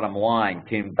business bottom line,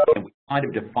 can we kind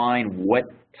of define what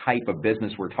type of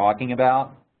business we're talking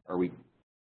about? Are we?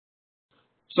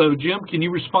 So, Jim, can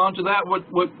you respond to that? What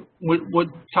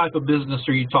type of business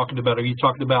are you talking about? Are you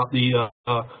talking about the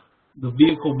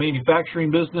vehicle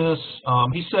manufacturing business?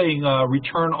 He's saying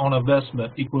return on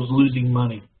investment equals losing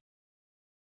money.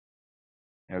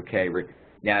 Okay.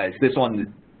 Now, is this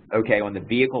on the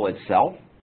vehicle itself?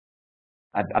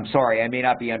 I'm sorry, I may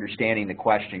not be understanding the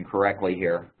question correctly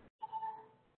here.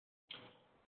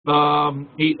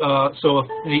 He's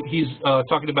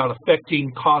talking about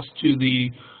affecting cost to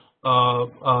the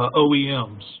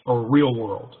OEMs or real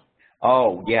world.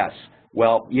 Oh, yes.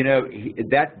 Well, you know,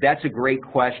 that's a great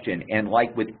question. And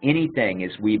like with anything,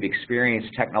 as we've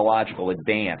experienced technological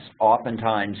advance,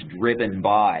 oftentimes driven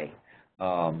by,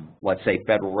 let's say,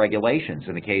 federal regulations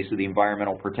in the case of the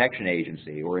Environmental Protection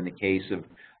Agency, or in the case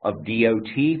of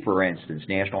DOT, for instance,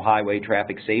 National Highway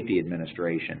Traffic Safety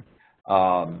Administration,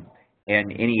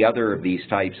 and any other of these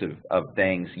types of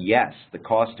things, yes, the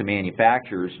cost to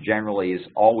manufacturers generally is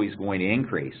always going to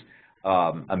increase.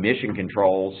 Emission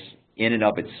controls in and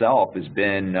of itself has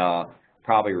been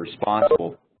probably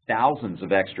responsible for thousands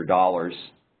of extra dollars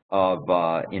of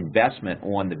investment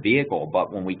on the vehicle,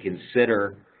 but when we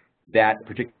consider that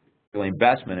particular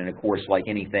investment, and of course, like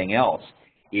anything else,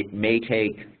 it may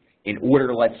take, in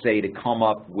order, let's say, to come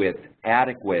up with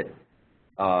adequate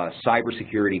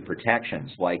cybersecurity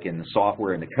protections, like in the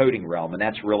software and the coding realm, and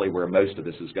that's really where most of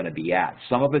this is going to be at.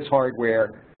 Some of it's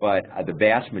hardware, but the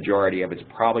vast majority of it's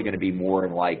probably going to be more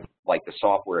in like the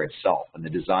software itself and the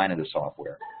design of the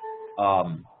software.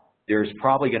 There's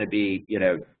probably going to be, you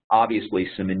know, obviously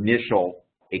some initial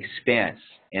expense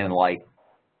in, like,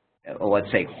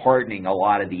 let's say, hardening a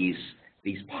lot of these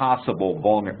possible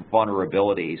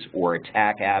vulnerabilities or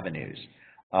attack avenues.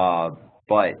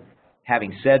 But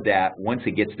having said that, once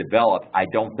it gets developed, I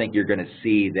don't think you're going to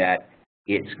see that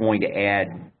it's going to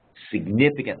add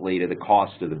significantly to the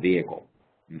cost of the vehicle,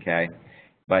 okay?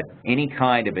 But any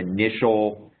kind of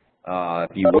initial,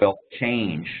 if you will,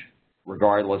 change,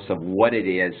 regardless of what it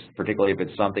is, particularly if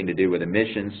it's something to do with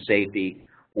emissions, safety,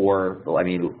 or, I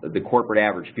mean, the corporate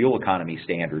average fuel economy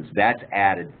standards, that's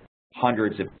added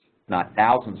hundreds, if not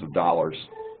thousands of dollars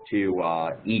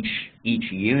to each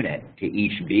unit, to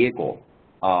each vehicle,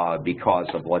 because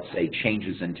of, let's say,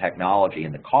 changes in technology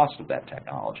and the cost of that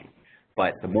technology.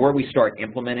 But the more we start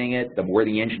implementing it, the more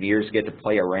the engineers get to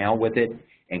play around with it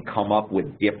and come up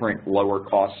with different lower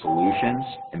cost solutions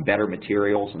and better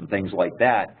materials and things like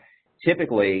that,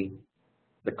 typically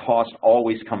the cost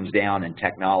always comes down in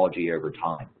technology over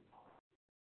time.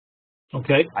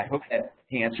 Okay. I hope that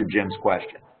answered Jim's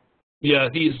question. Yeah,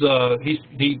 he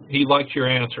liked your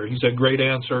answer. He said great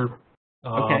answer.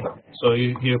 Okay. So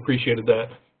he appreciated that.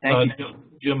 Thank you.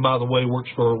 Jim, by the way, works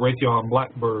for Raytheon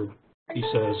Blackbird, he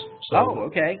says. So. Oh,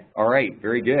 okay. All right.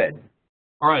 Very good.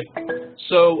 All right.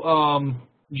 So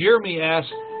Jeremy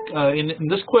asked, and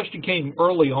this question came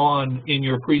early on in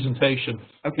your presentation.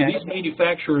 Okay. Do these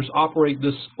manufacturers operate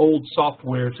this old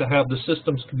software to have the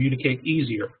systems communicate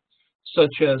easier,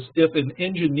 such as if an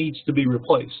engine needs to be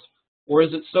replaced? Or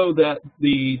is it so that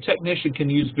the technician can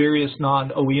use various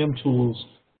non-OEM tools,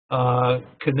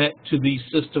 connect to these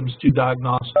systems to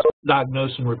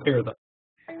diagnose and repair them?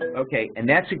 Okay, and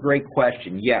that's a great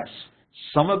question. Yes,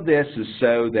 some of this is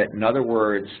so that, in other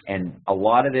words, and a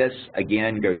lot of this,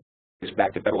 again, goes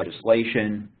back to federal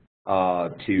legislation,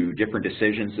 to different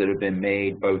decisions that have been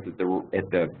made both at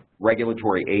the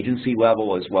regulatory agency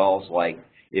level, as well as, like,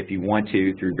 if you want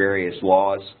to, through various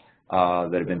laws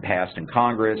that have been passed in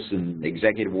Congress and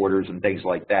executive orders and things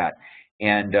like that.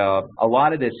 And a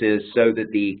lot of this is so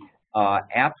that the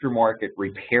aftermarket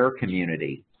repair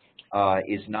community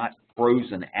is not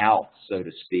frozen out, so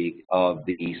to speak, of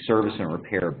the service and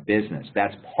repair business.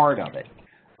 That's part of it.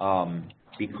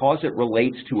 Because it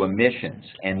relates to emissions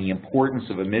and the importance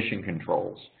of emission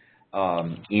controls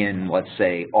in, let's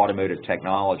say, automotive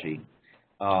technology,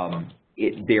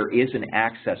 there is an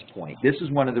access point. This is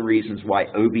one of the reasons why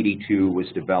OBD2 was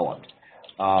developed.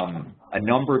 A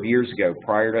number of years ago,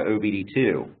 prior to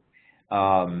OBD2,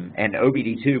 and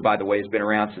OBD2, by the way, has been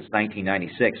around since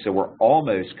 1996, so we're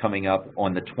almost coming up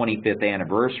on the 25th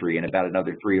anniversary in about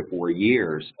another 3 or 4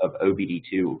 years of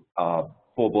OBD2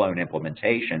 full-blown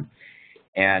implementation.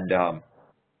 And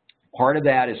part of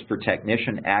that is for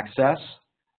technician access.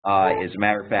 As a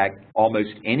matter of fact,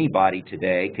 almost anybody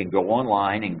today can go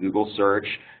online and Google search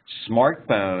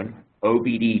smartphone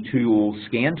OBD tool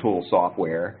scan tool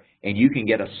software, and you can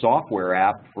get a software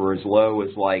app for as low as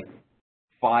like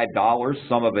 $5.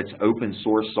 Some of it's open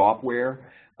source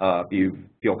software if you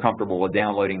feel comfortable with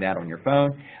downloading that on your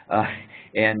phone.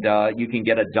 And you can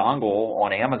get a dongle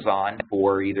on Amazon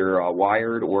for either a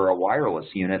wired or a wireless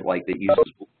unit like that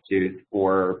uses Bluetooth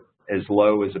for as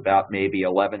low as about maybe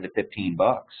 11 to 15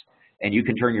 bucks. And you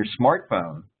can turn your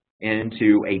smartphone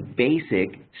into a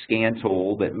basic scan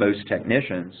tool that most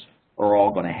technicians are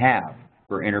all going to have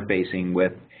for interfacing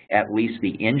with at least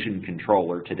the engine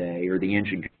controller today, or the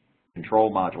engine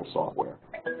control module software.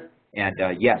 And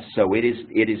yes, so it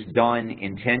is done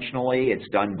intentionally. It's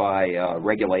done by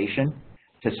regulation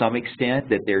to some extent,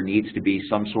 that there needs to be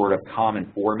some sort of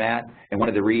common format. And one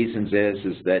of the reasons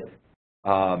is that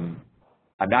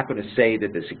I'm not going to say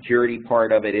that the security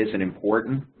part of it isn't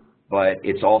important, but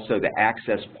it's also the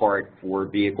access part for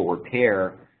vehicle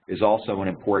repair is also an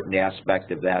important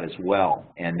aspect of that as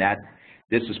well. And that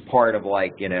this is part of,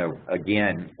 like, you know,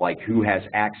 again, like who has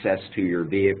access to your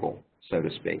vehicle, so to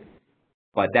speak.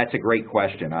 But that's a great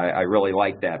question. I really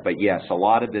like that. But yes, a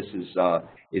lot of this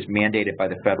is mandated by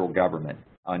the federal government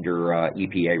under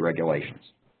EPA regulations.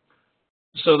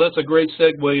 So that's a great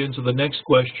segue into the next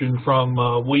question from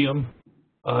William.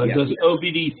 Yes. Does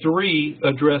OBD3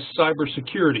 address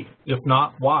cybersecurity? If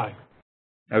not, why?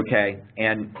 Okay,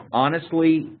 and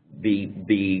honestly,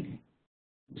 the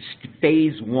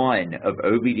phase 1 of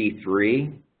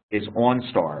OBD3 is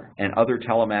OnStar and other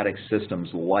telematics systems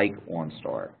like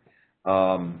OnStar.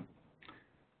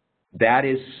 That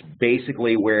is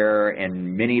basically where,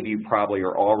 and many of you probably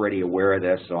are already aware of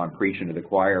this, so I'm preaching to the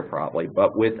choir probably,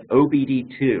 but with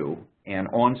OBD2 and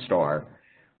OnStar,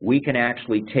 we can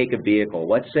actually take a vehicle.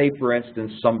 Let's say, for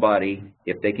instance, somebody,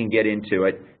 if they can get into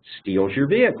it, steals your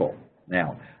vehicle.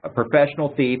 Now, a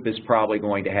professional thief is probably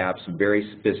going to have some very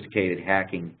sophisticated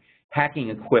hacking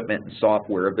equipment and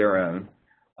software of their own,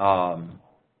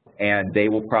 and they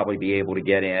will probably be able to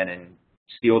get in and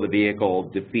steal the vehicle,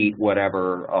 defeat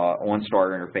whatever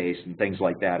OnStar interface and things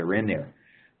like that are in there.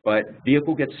 But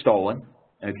vehicle gets stolen,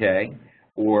 okay,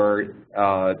 or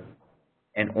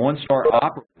an OnStar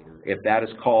operator, if that is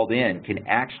called in, can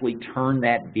actually turn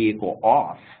that vehicle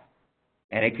off,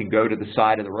 and it can go to the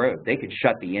side of the road. They can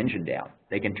shut the engine down.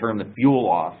 They can turn the fuel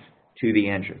off to the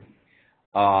engine.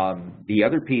 The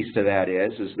other piece to that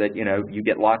is that, you know, you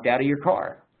get locked out of your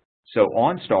car. So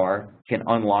OnStar can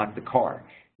unlock the car.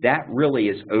 That really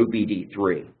is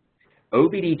OBD3.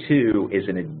 OBD2 is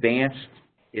an advanced,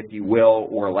 if you will,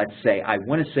 or let's say, I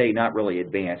want to say not really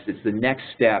advanced, it's the next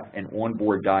step in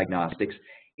onboard diagnostics.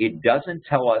 It doesn't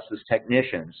tell us as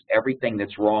technicians everything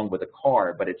that's wrong with a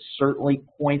car, but it certainly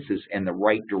points us in the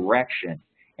right direction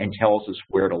and tells us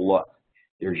where to look.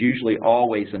 There's usually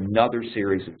always another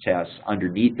series of tests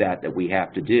underneath that we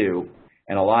have to do,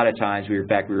 and a lot of times, in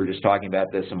fact, we were just talking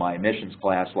about this in my emissions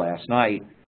class last night,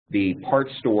 the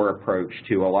parts store approach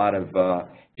to a lot of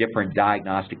different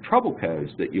diagnostic trouble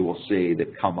codes that you will see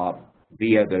that come up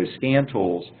via those scan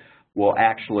tools will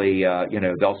actually, you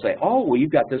know, they'll say, oh, well,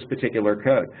 you've got this particular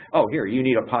code. Oh, here, you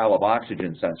need a pile of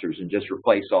oxygen sensors and just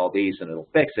replace all these and it'll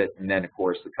fix it. And then, of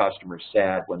course, the customer's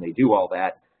sad when they do all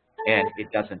that and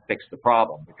it doesn't fix the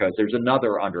problem because there's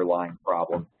another underlying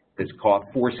problem that's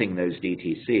forcing those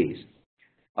DTCs.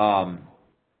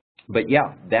 But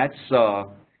yeah, that's,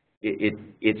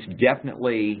 it's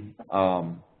definitely,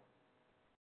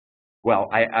 well,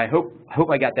 I hope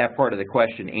I got that part of the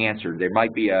question answered. There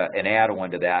might be an add-on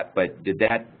to that, but did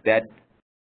that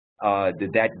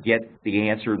get the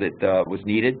answer that was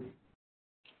needed?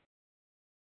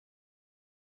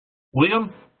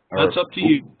 William, that's up to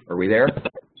you. Are we there?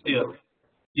 Yeah,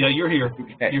 you're here.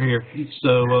 Okay. You're here.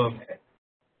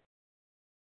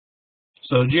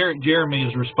 So Jeremy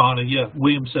has responded. Yeah,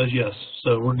 William says yes.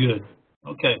 So we're good.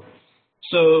 Okay.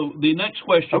 So the next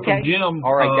question from Jim.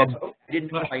 All right. I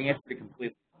didn't know I answered it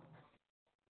completely.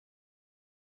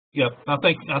 Yep. I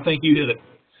think you hit it.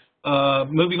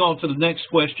 Moving on to the next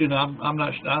question, I'm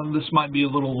not. This might be a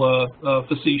little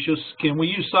facetious. Can we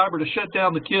use cyber to shut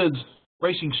down the kids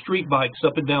racing street bikes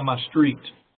up and down my street?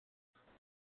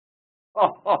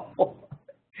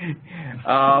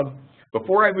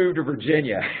 Before I moved to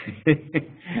Virginia,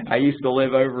 I used to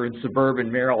live over in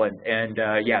suburban Maryland, and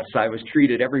yes, I was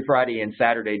treated every Friday and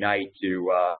Saturday night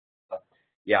to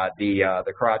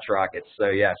the crotch rockets. So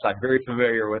yes, I'm very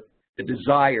familiar with the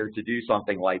desire to do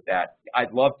something like that.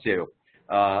 I'd love to.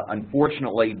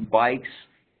 Unfortunately, bikes,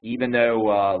 even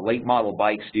though late model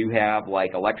bikes do have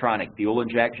like electronic fuel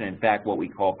injection, in fact, what we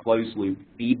call closed loop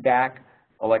feedback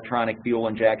electronic fuel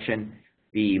injection,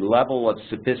 the level of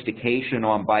sophistication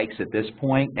on bikes at this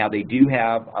point, now they do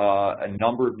have a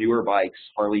number of newer bikes,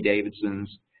 Harley Davidsons,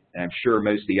 and I'm sure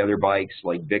most of the other bikes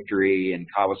like Victory and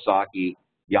Kawasaki,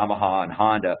 Yamaha and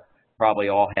Honda probably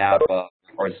all have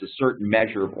or it's a certain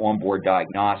measure of onboard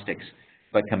diagnostics.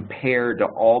 But compared to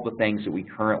all the things that we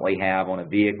currently have on a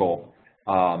vehicle,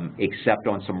 except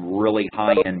on some really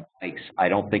high-end bikes, I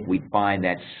don't think we'd find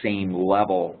that same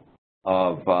level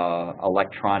of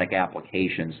electronic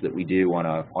applications that we do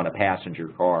on a passenger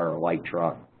car or light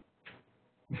truck.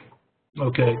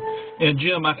 Okay, and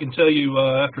Jim, I can tell you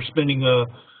after spending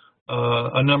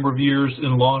a number of years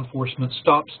in law enforcement,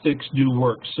 stop sticks do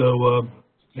work. So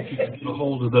if you can get a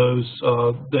hold of those,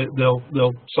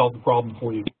 they'll solve the problem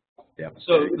for you. Yep.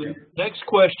 So the next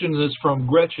question is from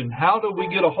Gretchen. How do we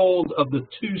get a hold of the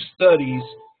 2 studies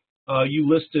you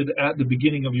listed at the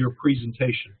beginning of your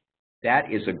presentation?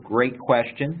 That is a great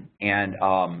question, and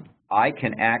I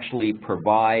can actually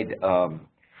provide,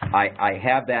 I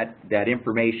have that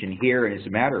information here, and as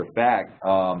a matter of fact,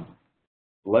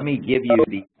 let me give you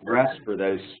the address for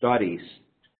those studies.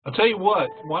 I'll tell you what,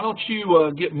 why don't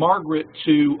you get Margaret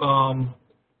to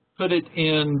put it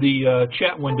in the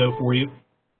chat window for you.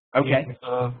 Okay.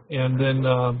 And then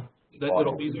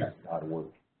it'll be there.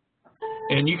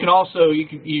 And you can also,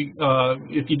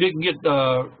 if you didn't get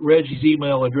Reggie's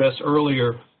email address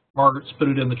earlier, Margaret's put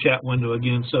it in the chat window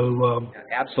again. So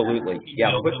absolutely,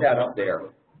 yeah, put that up there.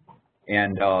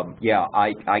 And yeah,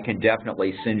 I can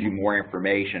definitely send you more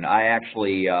information. I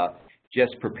actually,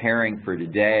 just preparing for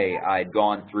today, I'd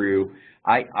gone through,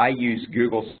 I use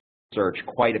Google search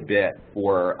quite a bit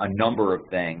for a number of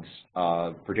things,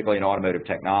 particularly in automotive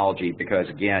technology, because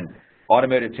again,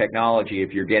 automotive technology,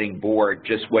 if you're getting bored,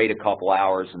 just wait a couple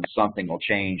hours and something will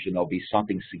change, and there'll be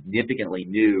something significantly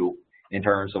new in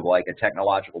terms of like a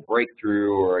technological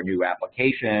breakthrough or a new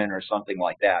application or something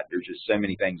like that. There's just so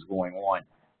many things going on.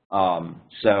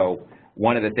 So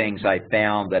one of the things I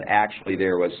found that actually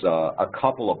there was a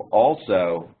couple of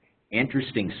also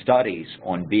interesting studies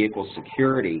on vehicle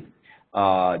security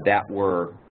that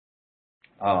were,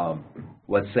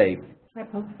 let's say, can I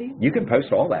post these? You can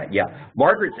post all that, yeah.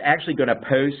 Margaret's actually going to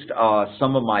post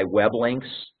some of my web links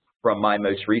from my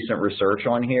most recent research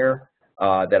on here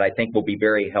that I think will be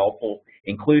very helpful,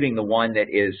 including the one that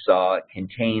is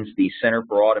contains the Center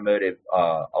for Automotive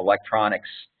Electronics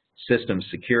Systems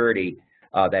Security,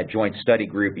 that joint study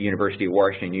group, University of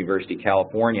Washington, University of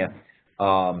California.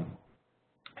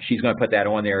 She's going to put that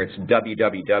on there. It's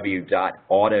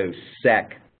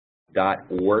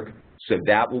www.autosec.org. So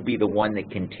that will be the one that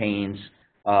contains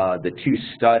the 2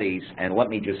 studies. And let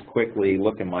me just quickly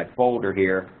look in my folder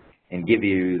here and give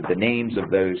you the names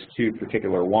of those 2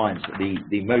 particular ones.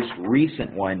 The most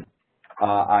recent one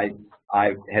I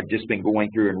have just been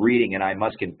going through and reading, and I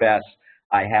must confess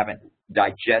I haven't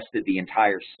digested the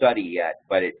entire study yet,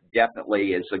 but it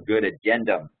definitely is a good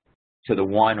addendum to the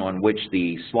one on which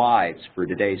the slides for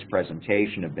today's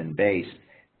presentation have been based.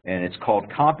 And it's called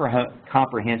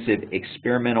Comprehensive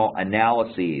Experimental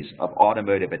Analyses of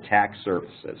Automotive Attack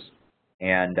Surfaces.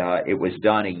 And it was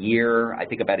done I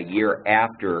think about a year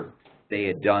after they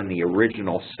had done the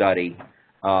original study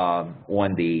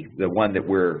on the one that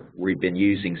we've been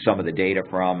using some of the data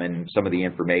from and some of the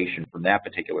information from that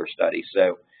particular study.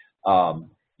 So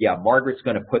yeah, Margaret's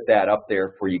going to put that up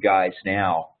there for you guys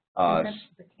now. That's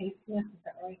the CAESS, is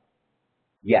that right?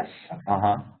 Yes,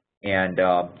 and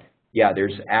yeah,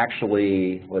 there's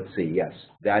actually, let's see, yes,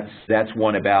 that's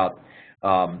one about,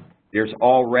 there's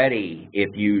already,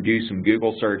 if you do some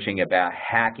Google searching about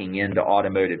hacking into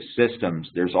automotive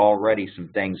systems, there's already some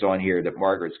things on here that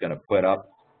Margaret's going to put up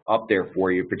there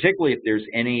for you, particularly if there's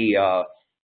any,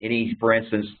 for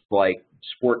instance, like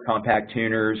sport compact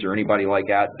tuners or anybody like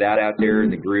that out there in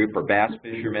the group, or bass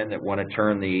fishermen that want to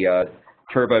turn the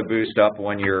turbo boost up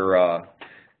on your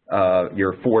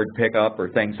Ford pickup or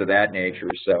things of that nature.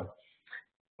 So,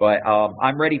 but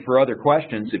I'm ready for other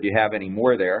questions if you have any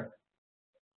more there.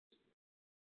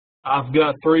 I've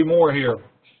got 3 more here.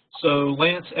 So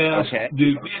Lance asked, Okay.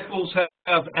 do vehicles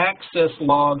have access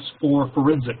logs for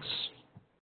forensics?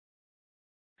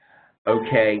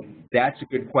 Okay, that's a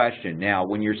good question. Now,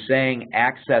 when you're saying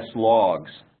access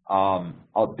logs,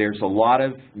 there's a lot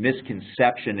of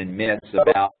misconception and myths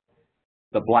about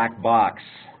the black box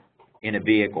in a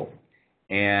vehicle.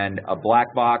 And a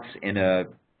black box in a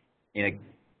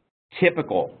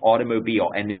typical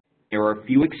automobile, and there are a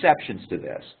few exceptions to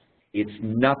this, it's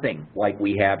nothing like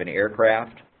we have in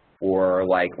aircraft or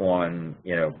like on,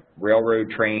 railroad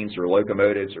trains or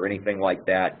locomotives or anything like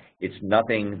that. It's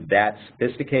nothing that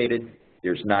sophisticated.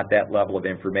 There's not that level of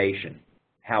information.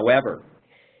 However,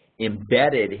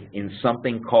 embedded in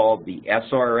something called the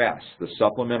SRS, the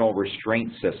Supplemental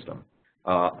Restraint System,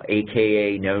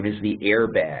 aka known as the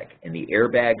airbag, and the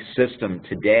airbag system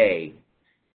today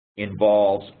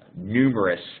involves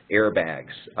numerous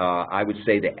airbags. I would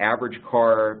say the average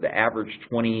car, the average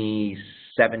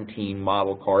 2017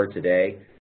 model car today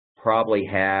probably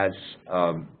has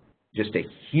just a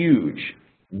huge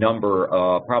number,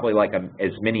 probably like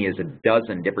as many as a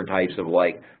dozen different types of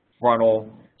like frontal,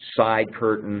 side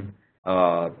curtain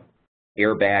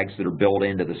airbags that are built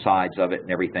into the sides of it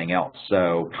and everything else.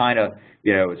 So kind of,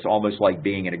 it's almost like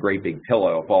being in a great big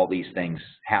pillow if all these things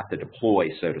have to deploy,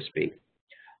 so to speak.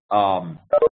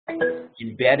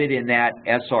 Embedded in that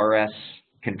SRS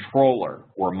controller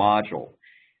or module,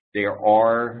 there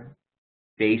are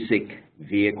basic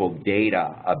vehicle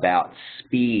data about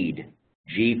speed,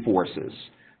 G-forces,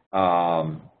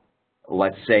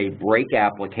 let's say brake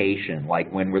application,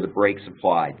 like when were the brakes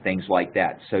applied, things like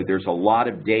that. So there's a lot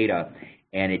of data,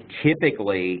 and it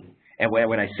typically, and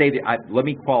when I say that, let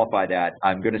me qualify that,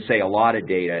 I'm going to say a lot of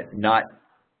data, not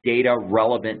data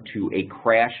relevant to a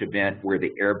crash event where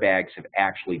the airbags have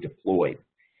actually deployed.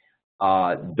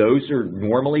 Those are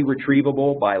normally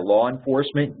retrievable by law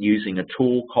enforcement using a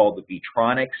tool called the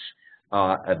Vetronics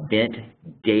Event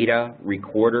Data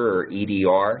Recorder, or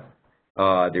EDR.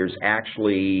 There's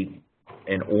actually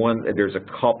there's a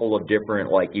couple of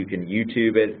different, like you can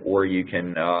YouTube it or you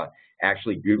can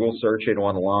actually Google search it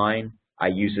online. I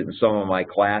use it in some of my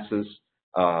classes.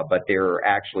 But they're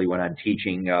actually, when I'm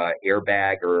teaching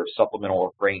airbag or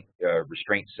supplemental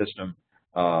restraint system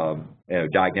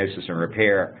diagnosis and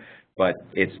repair, but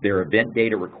they're event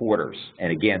data recorders.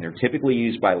 And again, they're typically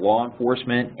used by law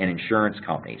enforcement and insurance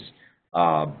companies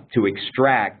to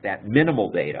extract that minimal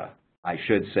data, I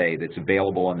should say, that's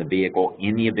available in the vehicle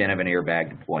in the event of an airbag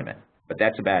deployment. But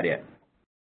that's about it.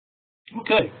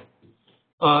 Okay.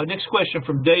 Next question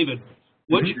from David.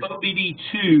 Which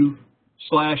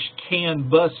OBD2/CAN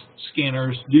bus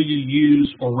scanners do you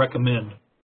use or recommend?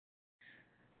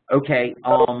 Okay,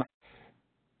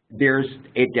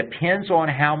 it depends on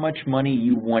how much money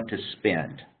you want to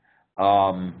spend.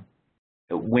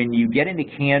 When you get into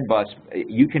CAN bus,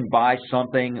 you can buy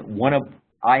something.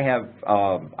 I have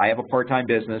a part-time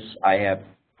business. I have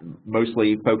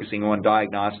mostly focusing on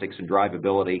diagnostics and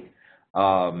drivability.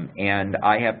 And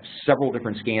I have several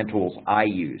different scan tools I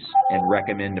use and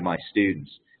recommend to my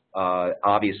students.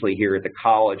 Obviously, here at the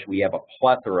college, we have a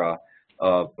plethora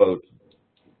of both.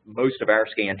 Most of our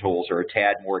scan tools are a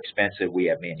tad more expensive. We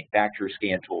have manufacturer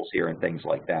scan tools here and things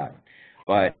like that.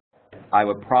 But I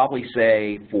would probably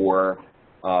say for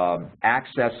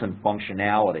access and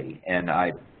functionality, and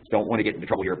I don't want to get into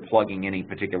trouble here plugging any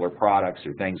particular products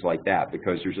or things like that,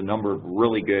 because there's a number of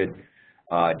really good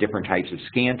different types of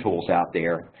scan tools out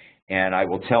there. And I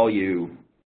will tell you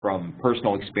from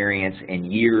personal experience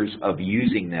and years of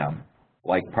using them,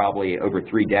 like probably over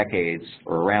 3 decades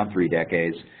or around 3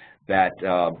 decades, that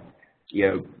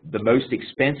the most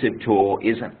expensive tool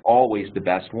isn't always the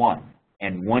best one.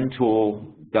 And one tool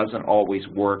doesn't always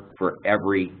work for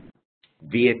every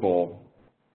vehicle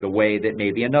the way that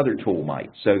maybe another tool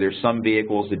might. So there's some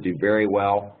vehicles that do very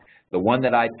well. The one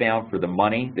that I found for the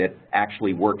money that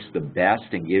actually works the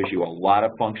best and gives you a lot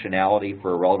of functionality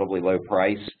for a relatively low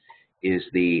price is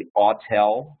the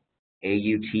Autel,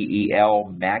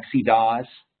 A-U-T-E-L, MaxiDAS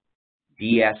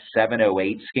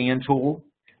DS708 scan tool.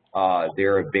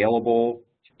 They're available.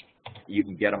 You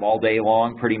can get them all day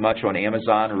long pretty much on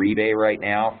Amazon or eBay right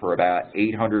now for about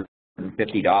 $850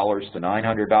 to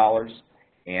 $900.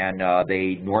 And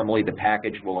normally the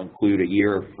package will include a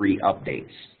year of free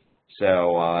updates.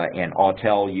 So, and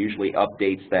Autel usually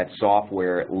updates that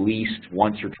software at least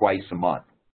once or twice a month.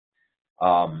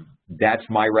 That's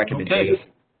my recommendation.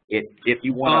 Okay. If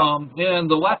you want to... and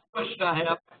the last question I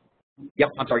have... Yep,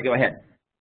 I'm sorry, go ahead.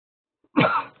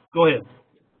 Go ahead.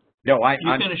 No,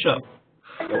 you finish up.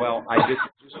 Well, I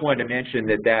just wanted to mention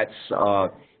that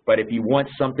but if you want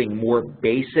something more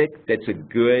basic, that's a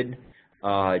good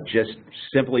just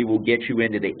simply will get you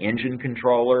into the engine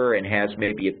controller and has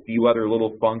maybe a few other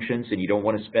little functions and you don't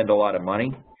want to spend a lot of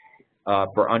money.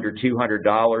 For under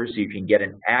 $200, you can get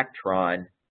an Actron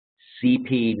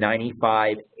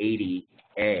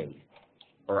CP9580A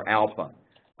or Alpha.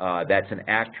 That's an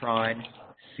Actron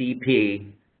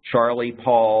CP Charlie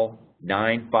Paul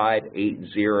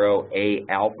 9580A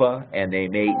Alpha, and they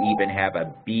may even have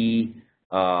a B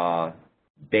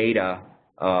beta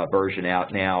version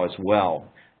out now as well.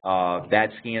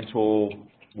 That scan tool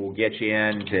will get you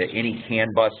into any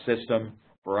CAN bus system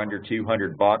for under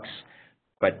 200 bucks.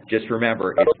 But just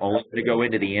remember, it's only going to go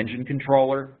into the engine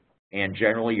controller, and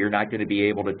generally you're not going to be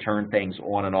able to turn things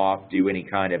on and off, do any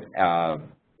kind of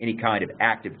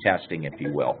active testing, if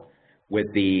you will.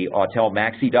 With the Autel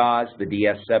MaxiDOS, the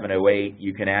DS708,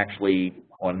 you can actually,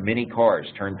 on many cars,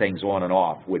 turn things on and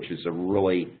off, which is a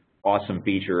really awesome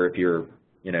feature if you're,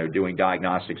 doing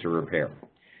diagnostics or repair.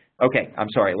 Okay, I'm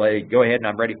sorry. Go ahead, and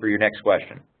I'm ready for your next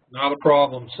question. Not a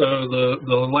problem. So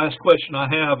the last question I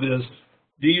have is,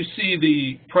 do you see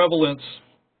the prevalence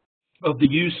of the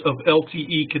use of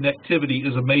LTE connectivity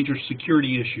as a major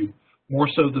security issue, more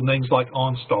so than things like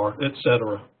OnStar, et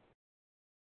cetera?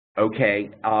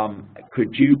 Okay.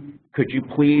 Could you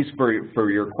please, for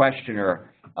your questioner,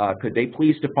 could they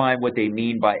please define what they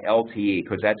mean by LTE?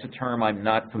 Because that's a term I'm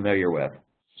not familiar with.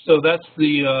 So that's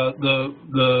the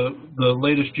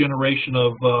latest generation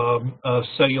of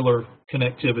cellular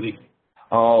connectivity.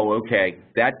 Oh, okay.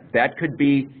 That could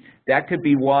be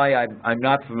why I'm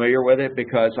not familiar with it,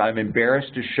 because I'm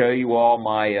embarrassed to show you all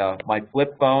my my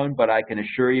flip phone, but I can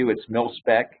assure you it's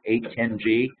mil-spec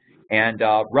 810G and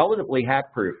relatively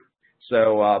hack-proof.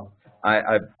 So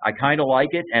I kind of like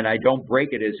it, and I don't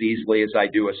break it as easily as I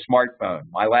do a smartphone.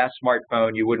 My last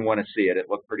smartphone, you wouldn't want to see it. It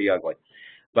looked pretty ugly.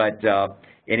 But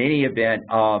in any event,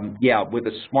 yeah, with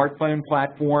a smartphone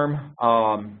platform,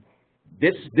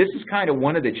 this is kind of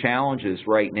one of the challenges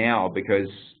right now, because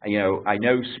I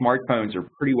know smartphones are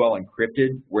pretty well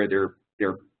encrypted, where they're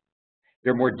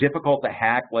more difficult to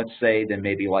hack, let's say, than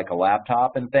maybe like a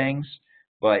laptop and things.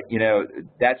 But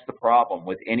that's the problem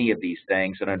with any of these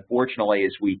things. And unfortunately,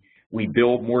 as we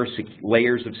build more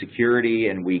layers of security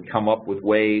and we come up with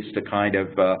ways to kind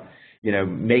of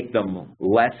make them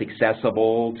less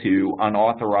accessible to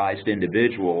unauthorized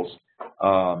individuals,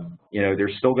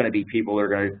 there's still going to be people that are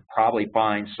going to probably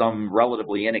find some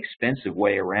relatively inexpensive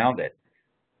way around it.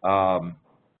 I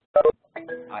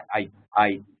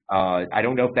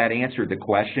don't know if that answered the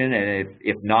question, and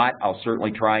if not, I'll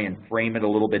certainly try and frame it a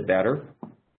little bit better.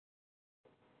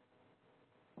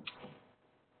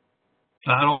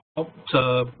 I'm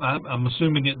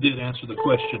assuming it did answer the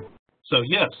question. So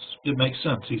yes, it makes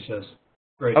sense, he says.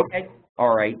 Great. Okay.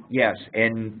 All right. Yes.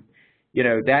 And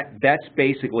that's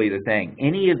basically the thing.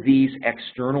 Any of these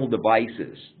external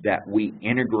devices that we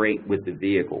integrate with the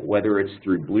vehicle, whether it's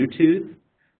through Bluetooth,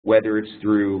 whether it's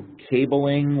through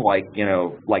cabling, like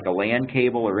a LAN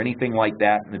cable or anything like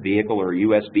that in the vehicle, or a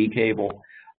USB cable,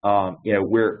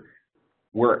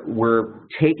 we're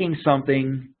taking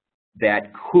something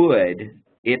that could,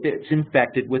 if it's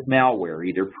infected with malware,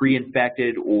 either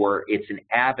pre-infected or it's an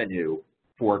avenue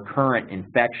for current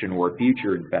infection or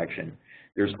future infection,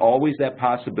 there's always that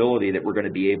possibility that we're going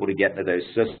to be able to get into those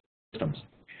systems.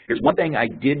 There's one thing I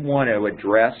did want to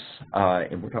address,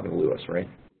 and we're talking to Lewis, right?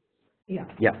 Yeah.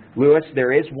 Yeah. Lewis,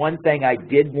 there is one thing I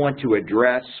did want to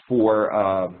address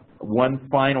for one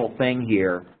final thing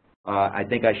here I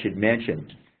think I should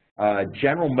mention.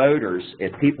 General Motors,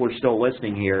 if people are still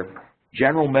listening here,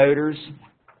 General Motors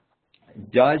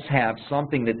does have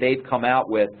something that they've come out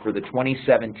with for the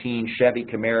 2017 Chevy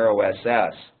Camaro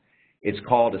SS. It's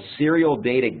called a Serial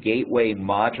Data Gateway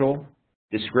Module.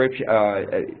 Description,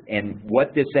 and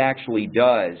what this actually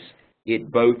does,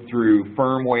 it both through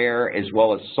firmware as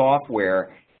well as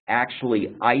software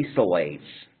actually isolates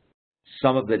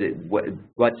some of the,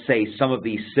 let's say, some of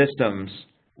these systems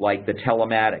like the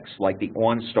telematics, like the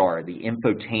OnStar, the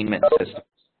infotainment systems,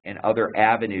 and other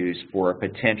avenues for a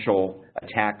potential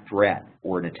attack threat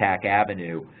or an attack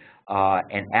avenue,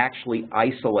 and actually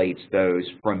isolates those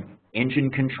from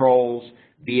engine controls,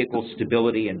 vehicle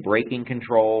stability and braking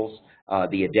controls,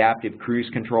 the adaptive cruise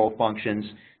control functions.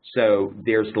 So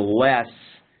there's less,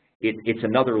 it's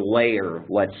another layer,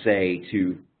 let's say,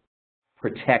 to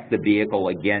protect the vehicle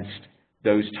against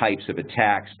those types of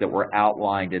attacks that were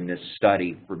outlined in this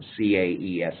study from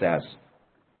CAESS.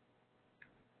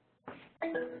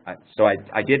 So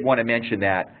I did want to mention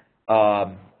that.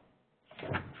 Now,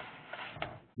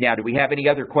 do we have any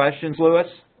other questions, Lewis?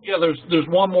 Yeah, there's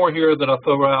one more here that I'll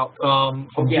throw out from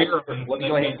Jeremy. Let's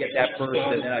go ahead and get that first,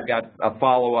 and then I've got a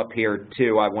follow-up here,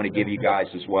 too, I want to give you guys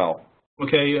as well.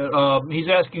 Okay, he's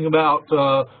asking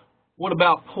about what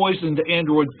about poisoned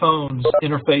Android phones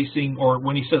interfacing, or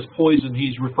when he says poison,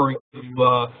 he's referring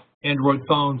to Android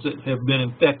phones that have been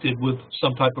infected with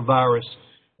some type of virus,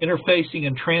 interfacing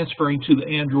and transferring to the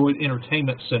Android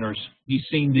entertainment centers. He's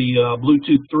seen the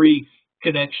Bluetooth 3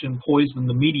 connection poison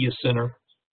the media center,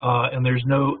 and there's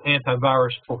no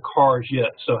antivirus for cars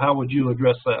yet. So how would you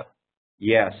address that?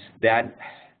 Yes, this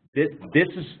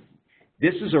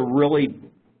is a really,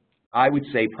 I would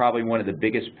say, probably one of the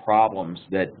biggest problems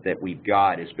that we've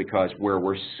got, is because where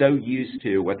we're so used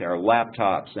to with our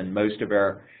laptops and most of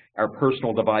our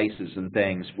personal devices and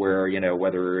things, where, you know,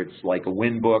 whether it's like a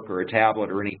Winbook or a tablet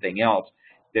or anything else,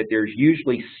 that there's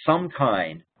usually some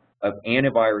kind of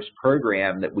antivirus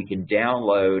program that we can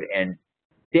download and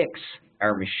fix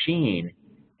our machine.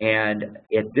 And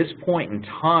at this point in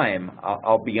time,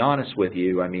 I'll be honest with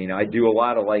you, I mean, I do a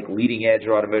lot of like leading edge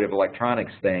automotive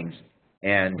electronics things,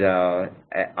 and I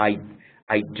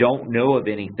don't know of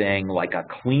anything like a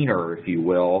cleaner, if you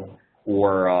will,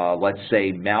 or let's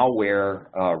say malware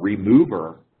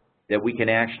remover that we can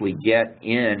actually get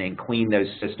in and clean those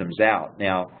systems out.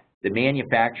 Now, the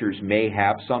manufacturers may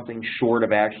have something short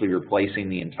of actually replacing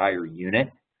the entire unit,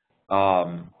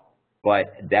 but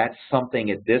that's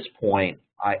something at this point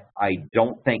I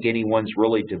don't think anyone's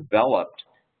really developed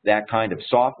that kind of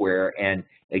software. And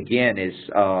again, is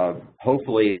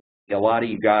hopefully a lot of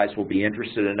you guys will be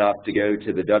interested enough to go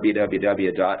to the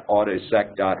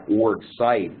www.autosec.org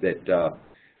site that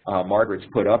Margaret's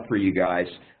put up for you guys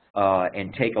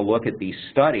and take a look at these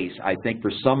studies. I think for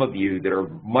some of you that are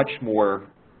much more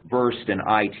versed in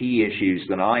IT issues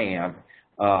than I am,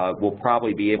 will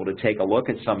probably be able to take a look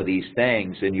at some of these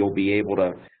things, and you'll be able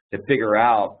to figure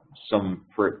out some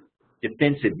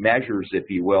defensive measures, if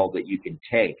you will, that you can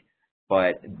take.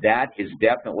 But that is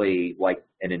definitely, like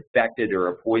an infected or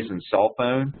a poisoned cell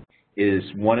phone, is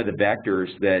one of the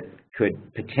vectors that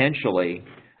could potentially,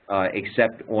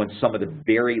 except on some of the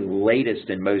very latest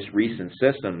and most recent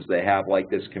systems that have like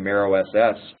this Camaro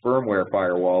SS firmware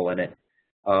firewall in it,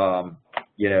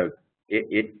 you know,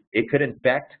 it could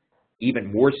infect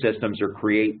even more systems or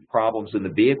create problems in the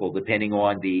vehicle depending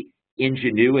on the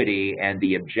ingenuity and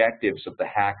the objectives of the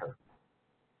hacker.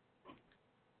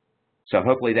 So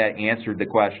hopefully that answered the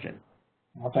question.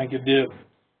 I think it did.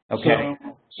 Okay.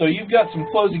 So you've got some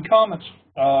closing comments,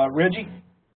 Reggie?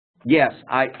 Yes,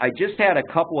 I just had a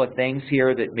couple of things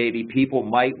here that maybe people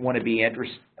might want to be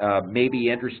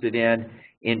interested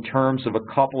in terms of a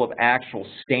couple of actual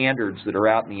standards that are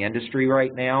out in the industry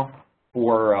right now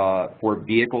for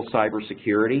vehicle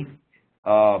cybersecurity.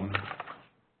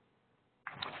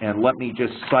 And let me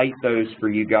just cite those for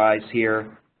you guys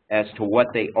here as to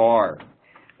what they are.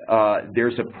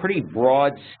 There's a pretty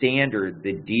broad standard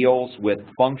that deals with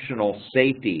functional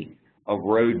safety of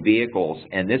road vehicles,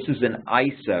 and this is an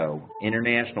ISO,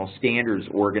 International Standards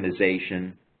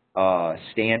Organization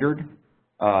standard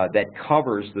that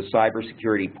covers the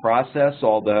cybersecurity process,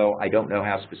 although I don't know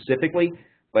how specifically,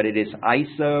 but it is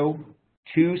ISO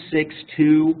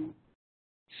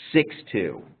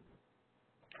 26262.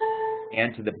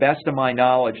 And to the best of my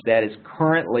knowledge, that is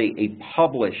currently a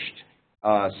published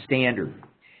standard.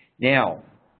 Now,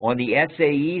 on the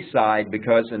SAE side,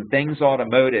 because in things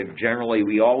automotive, generally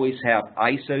we always have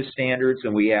ISO standards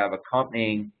and we have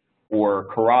accompanying or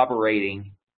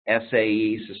corroborating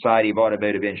SAE, Society of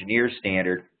Automotive Engineers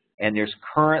standard, and there's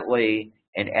currently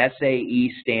an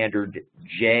SAE standard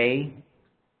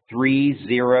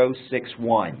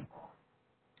J3061.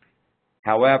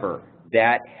 However,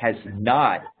 that has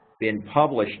not been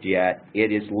published yet.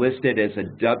 It is listed as a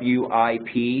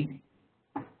WIP,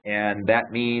 and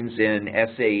that means in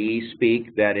SAE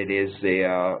speak that it is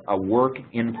a work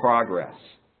in progress.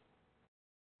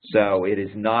 So it is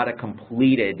not a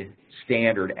completed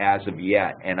standard as of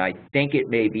yet, and I think it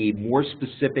may be more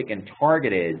specific and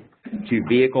targeted to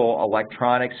vehicle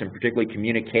electronics and particularly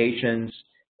communications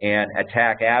and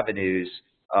attack avenues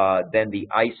than the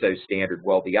ISO standard.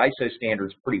 Well, the ISO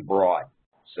standard is pretty broad.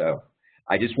 So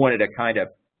I just wanted to kind of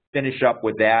finish up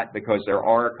with that because there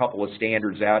are a couple of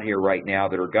standards out here right now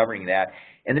that are governing that.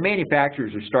 And the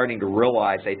manufacturers are starting to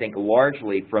realize, I think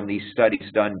largely from these studies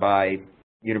done by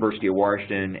University of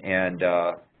Washington and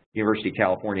University of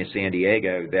California, San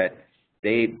Diego, that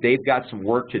they've got some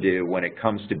work to do when it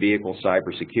comes to vehicle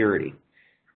cybersecurity.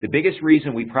 The biggest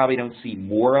reason we probably don't see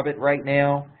more of it right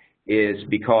now is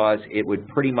because it would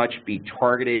pretty much be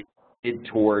targeted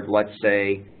toward, let's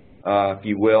say, if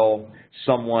you will,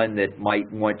 someone that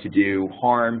might want to do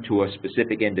harm to a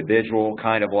specific individual,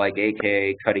 kind of like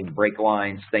AKA cutting brake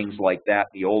lines, things like that,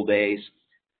 the old days.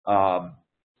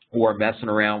 or messing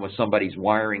around with somebody's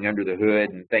wiring under the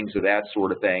hood and things of that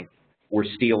sort of thing, or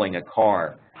stealing a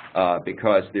car,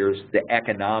 because there's the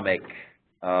economic,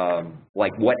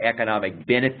 like what economic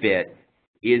benefit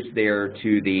is there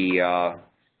to the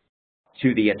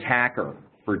attacker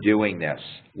for doing this,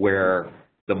 where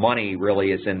the money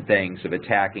really is in things of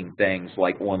attacking things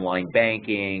like online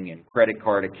banking and credit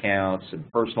card accounts and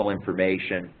personal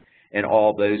information and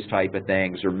all those type of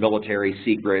things, or military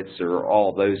secrets, or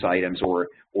all those items, or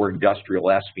industrial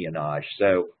espionage.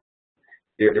 So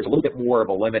there's a little bit more of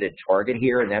a limited target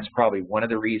here, and that's probably one of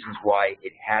the reasons why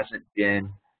it hasn't been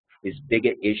as big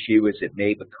an issue as it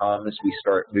may become as we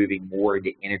start moving more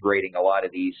into integrating a lot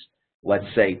of these, let's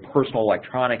say, personal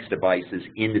electronics devices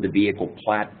into the vehicle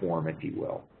platform, if you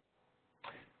will.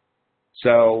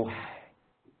 So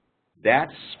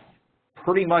that's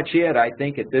pretty much it, I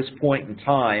think, at this point in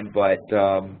time, but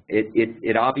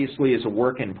it obviously is a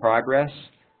work in progress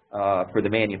for the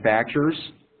manufacturers.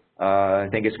 I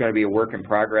think it's going to be a work in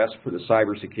progress for the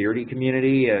cybersecurity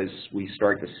community as we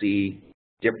start to see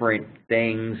different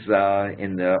things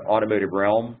in the automotive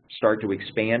realm start to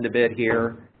expand a bit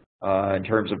here in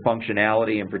terms of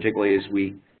functionality, and particularly as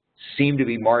we seem to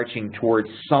be marching towards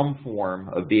some form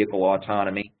of vehicle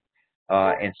autonomy.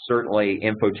 And certainly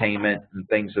infotainment and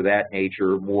things of that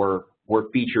nature, more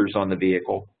features on the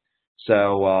vehicle.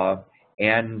 So,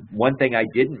 and one thing I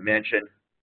didn't mention,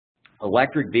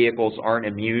 electric vehicles aren't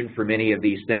immune from any of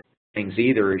these things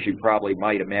either, as you probably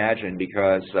might imagine,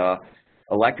 because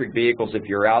electric vehicles, if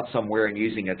you're out somewhere and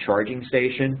using a charging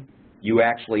station, you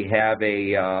actually have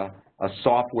a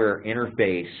software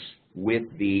interface with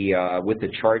the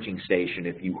charging station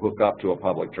if you hook up to a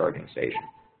public charging station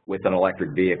with an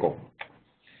electric vehicle.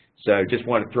 So just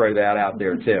want to throw that out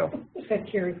there too. Good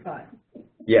cheery thought.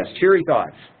 Yes, cheery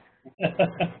thoughts.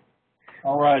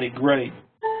 All righty, great.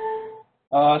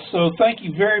 So thank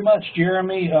you very much,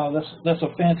 Jeremy. That's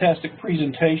a fantastic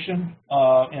presentation.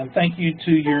 And thank you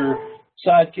to your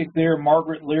sidekick there,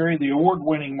 Margaret Leary, the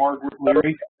award-winning Margaret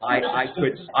Leary.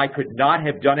 I could not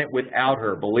have done it without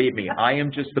her. Believe me, I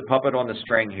am just the puppet on the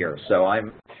string here. So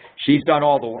she's done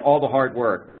all the hard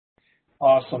work.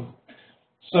 Awesome.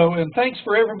 So, and thanks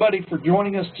for everybody for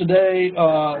joining us today.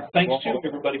 Thanks to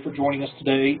everybody for joining us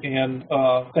today, and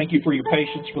thank you for your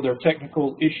patience with our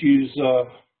technical issues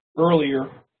earlier.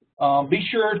 Be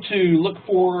sure to look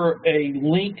for a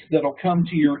link that'll come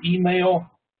to your email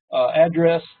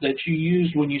address that you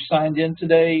used when you signed in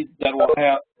today that will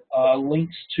have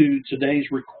links to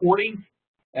today's recording,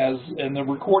 and the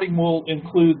recording will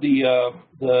include the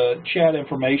chat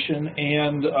information,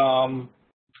 and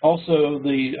also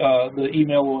the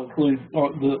email will include,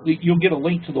 you'll get a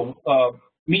link to the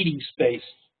meeting space,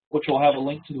 which will have a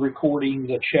link to the recording,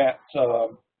 the chat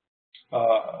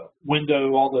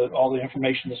window, all the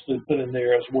information that's been put in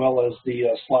there, as well as the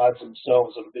slides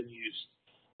themselves that have been used.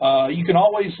 You can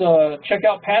always check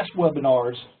out past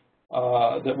webinars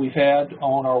that we've had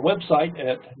on our website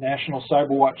at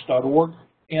nationalcyberwatch.org,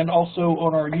 and also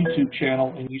on our YouTube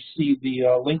channel, and you see the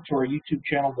link to our YouTube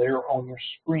channel there on your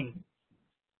screen.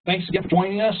 Thanks again for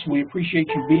joining us. We appreciate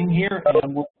you being here,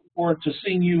 and we'll look forward to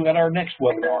seeing you at our next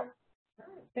webinar.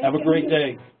 Have a great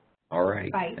day. All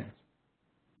right. Bye.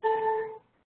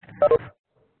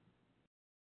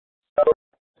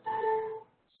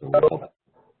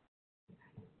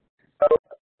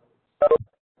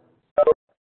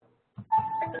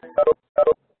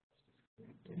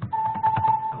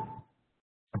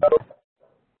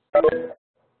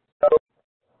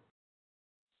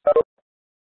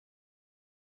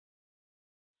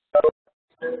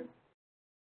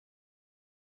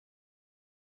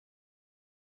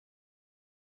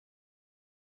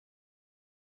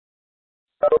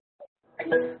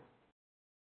 So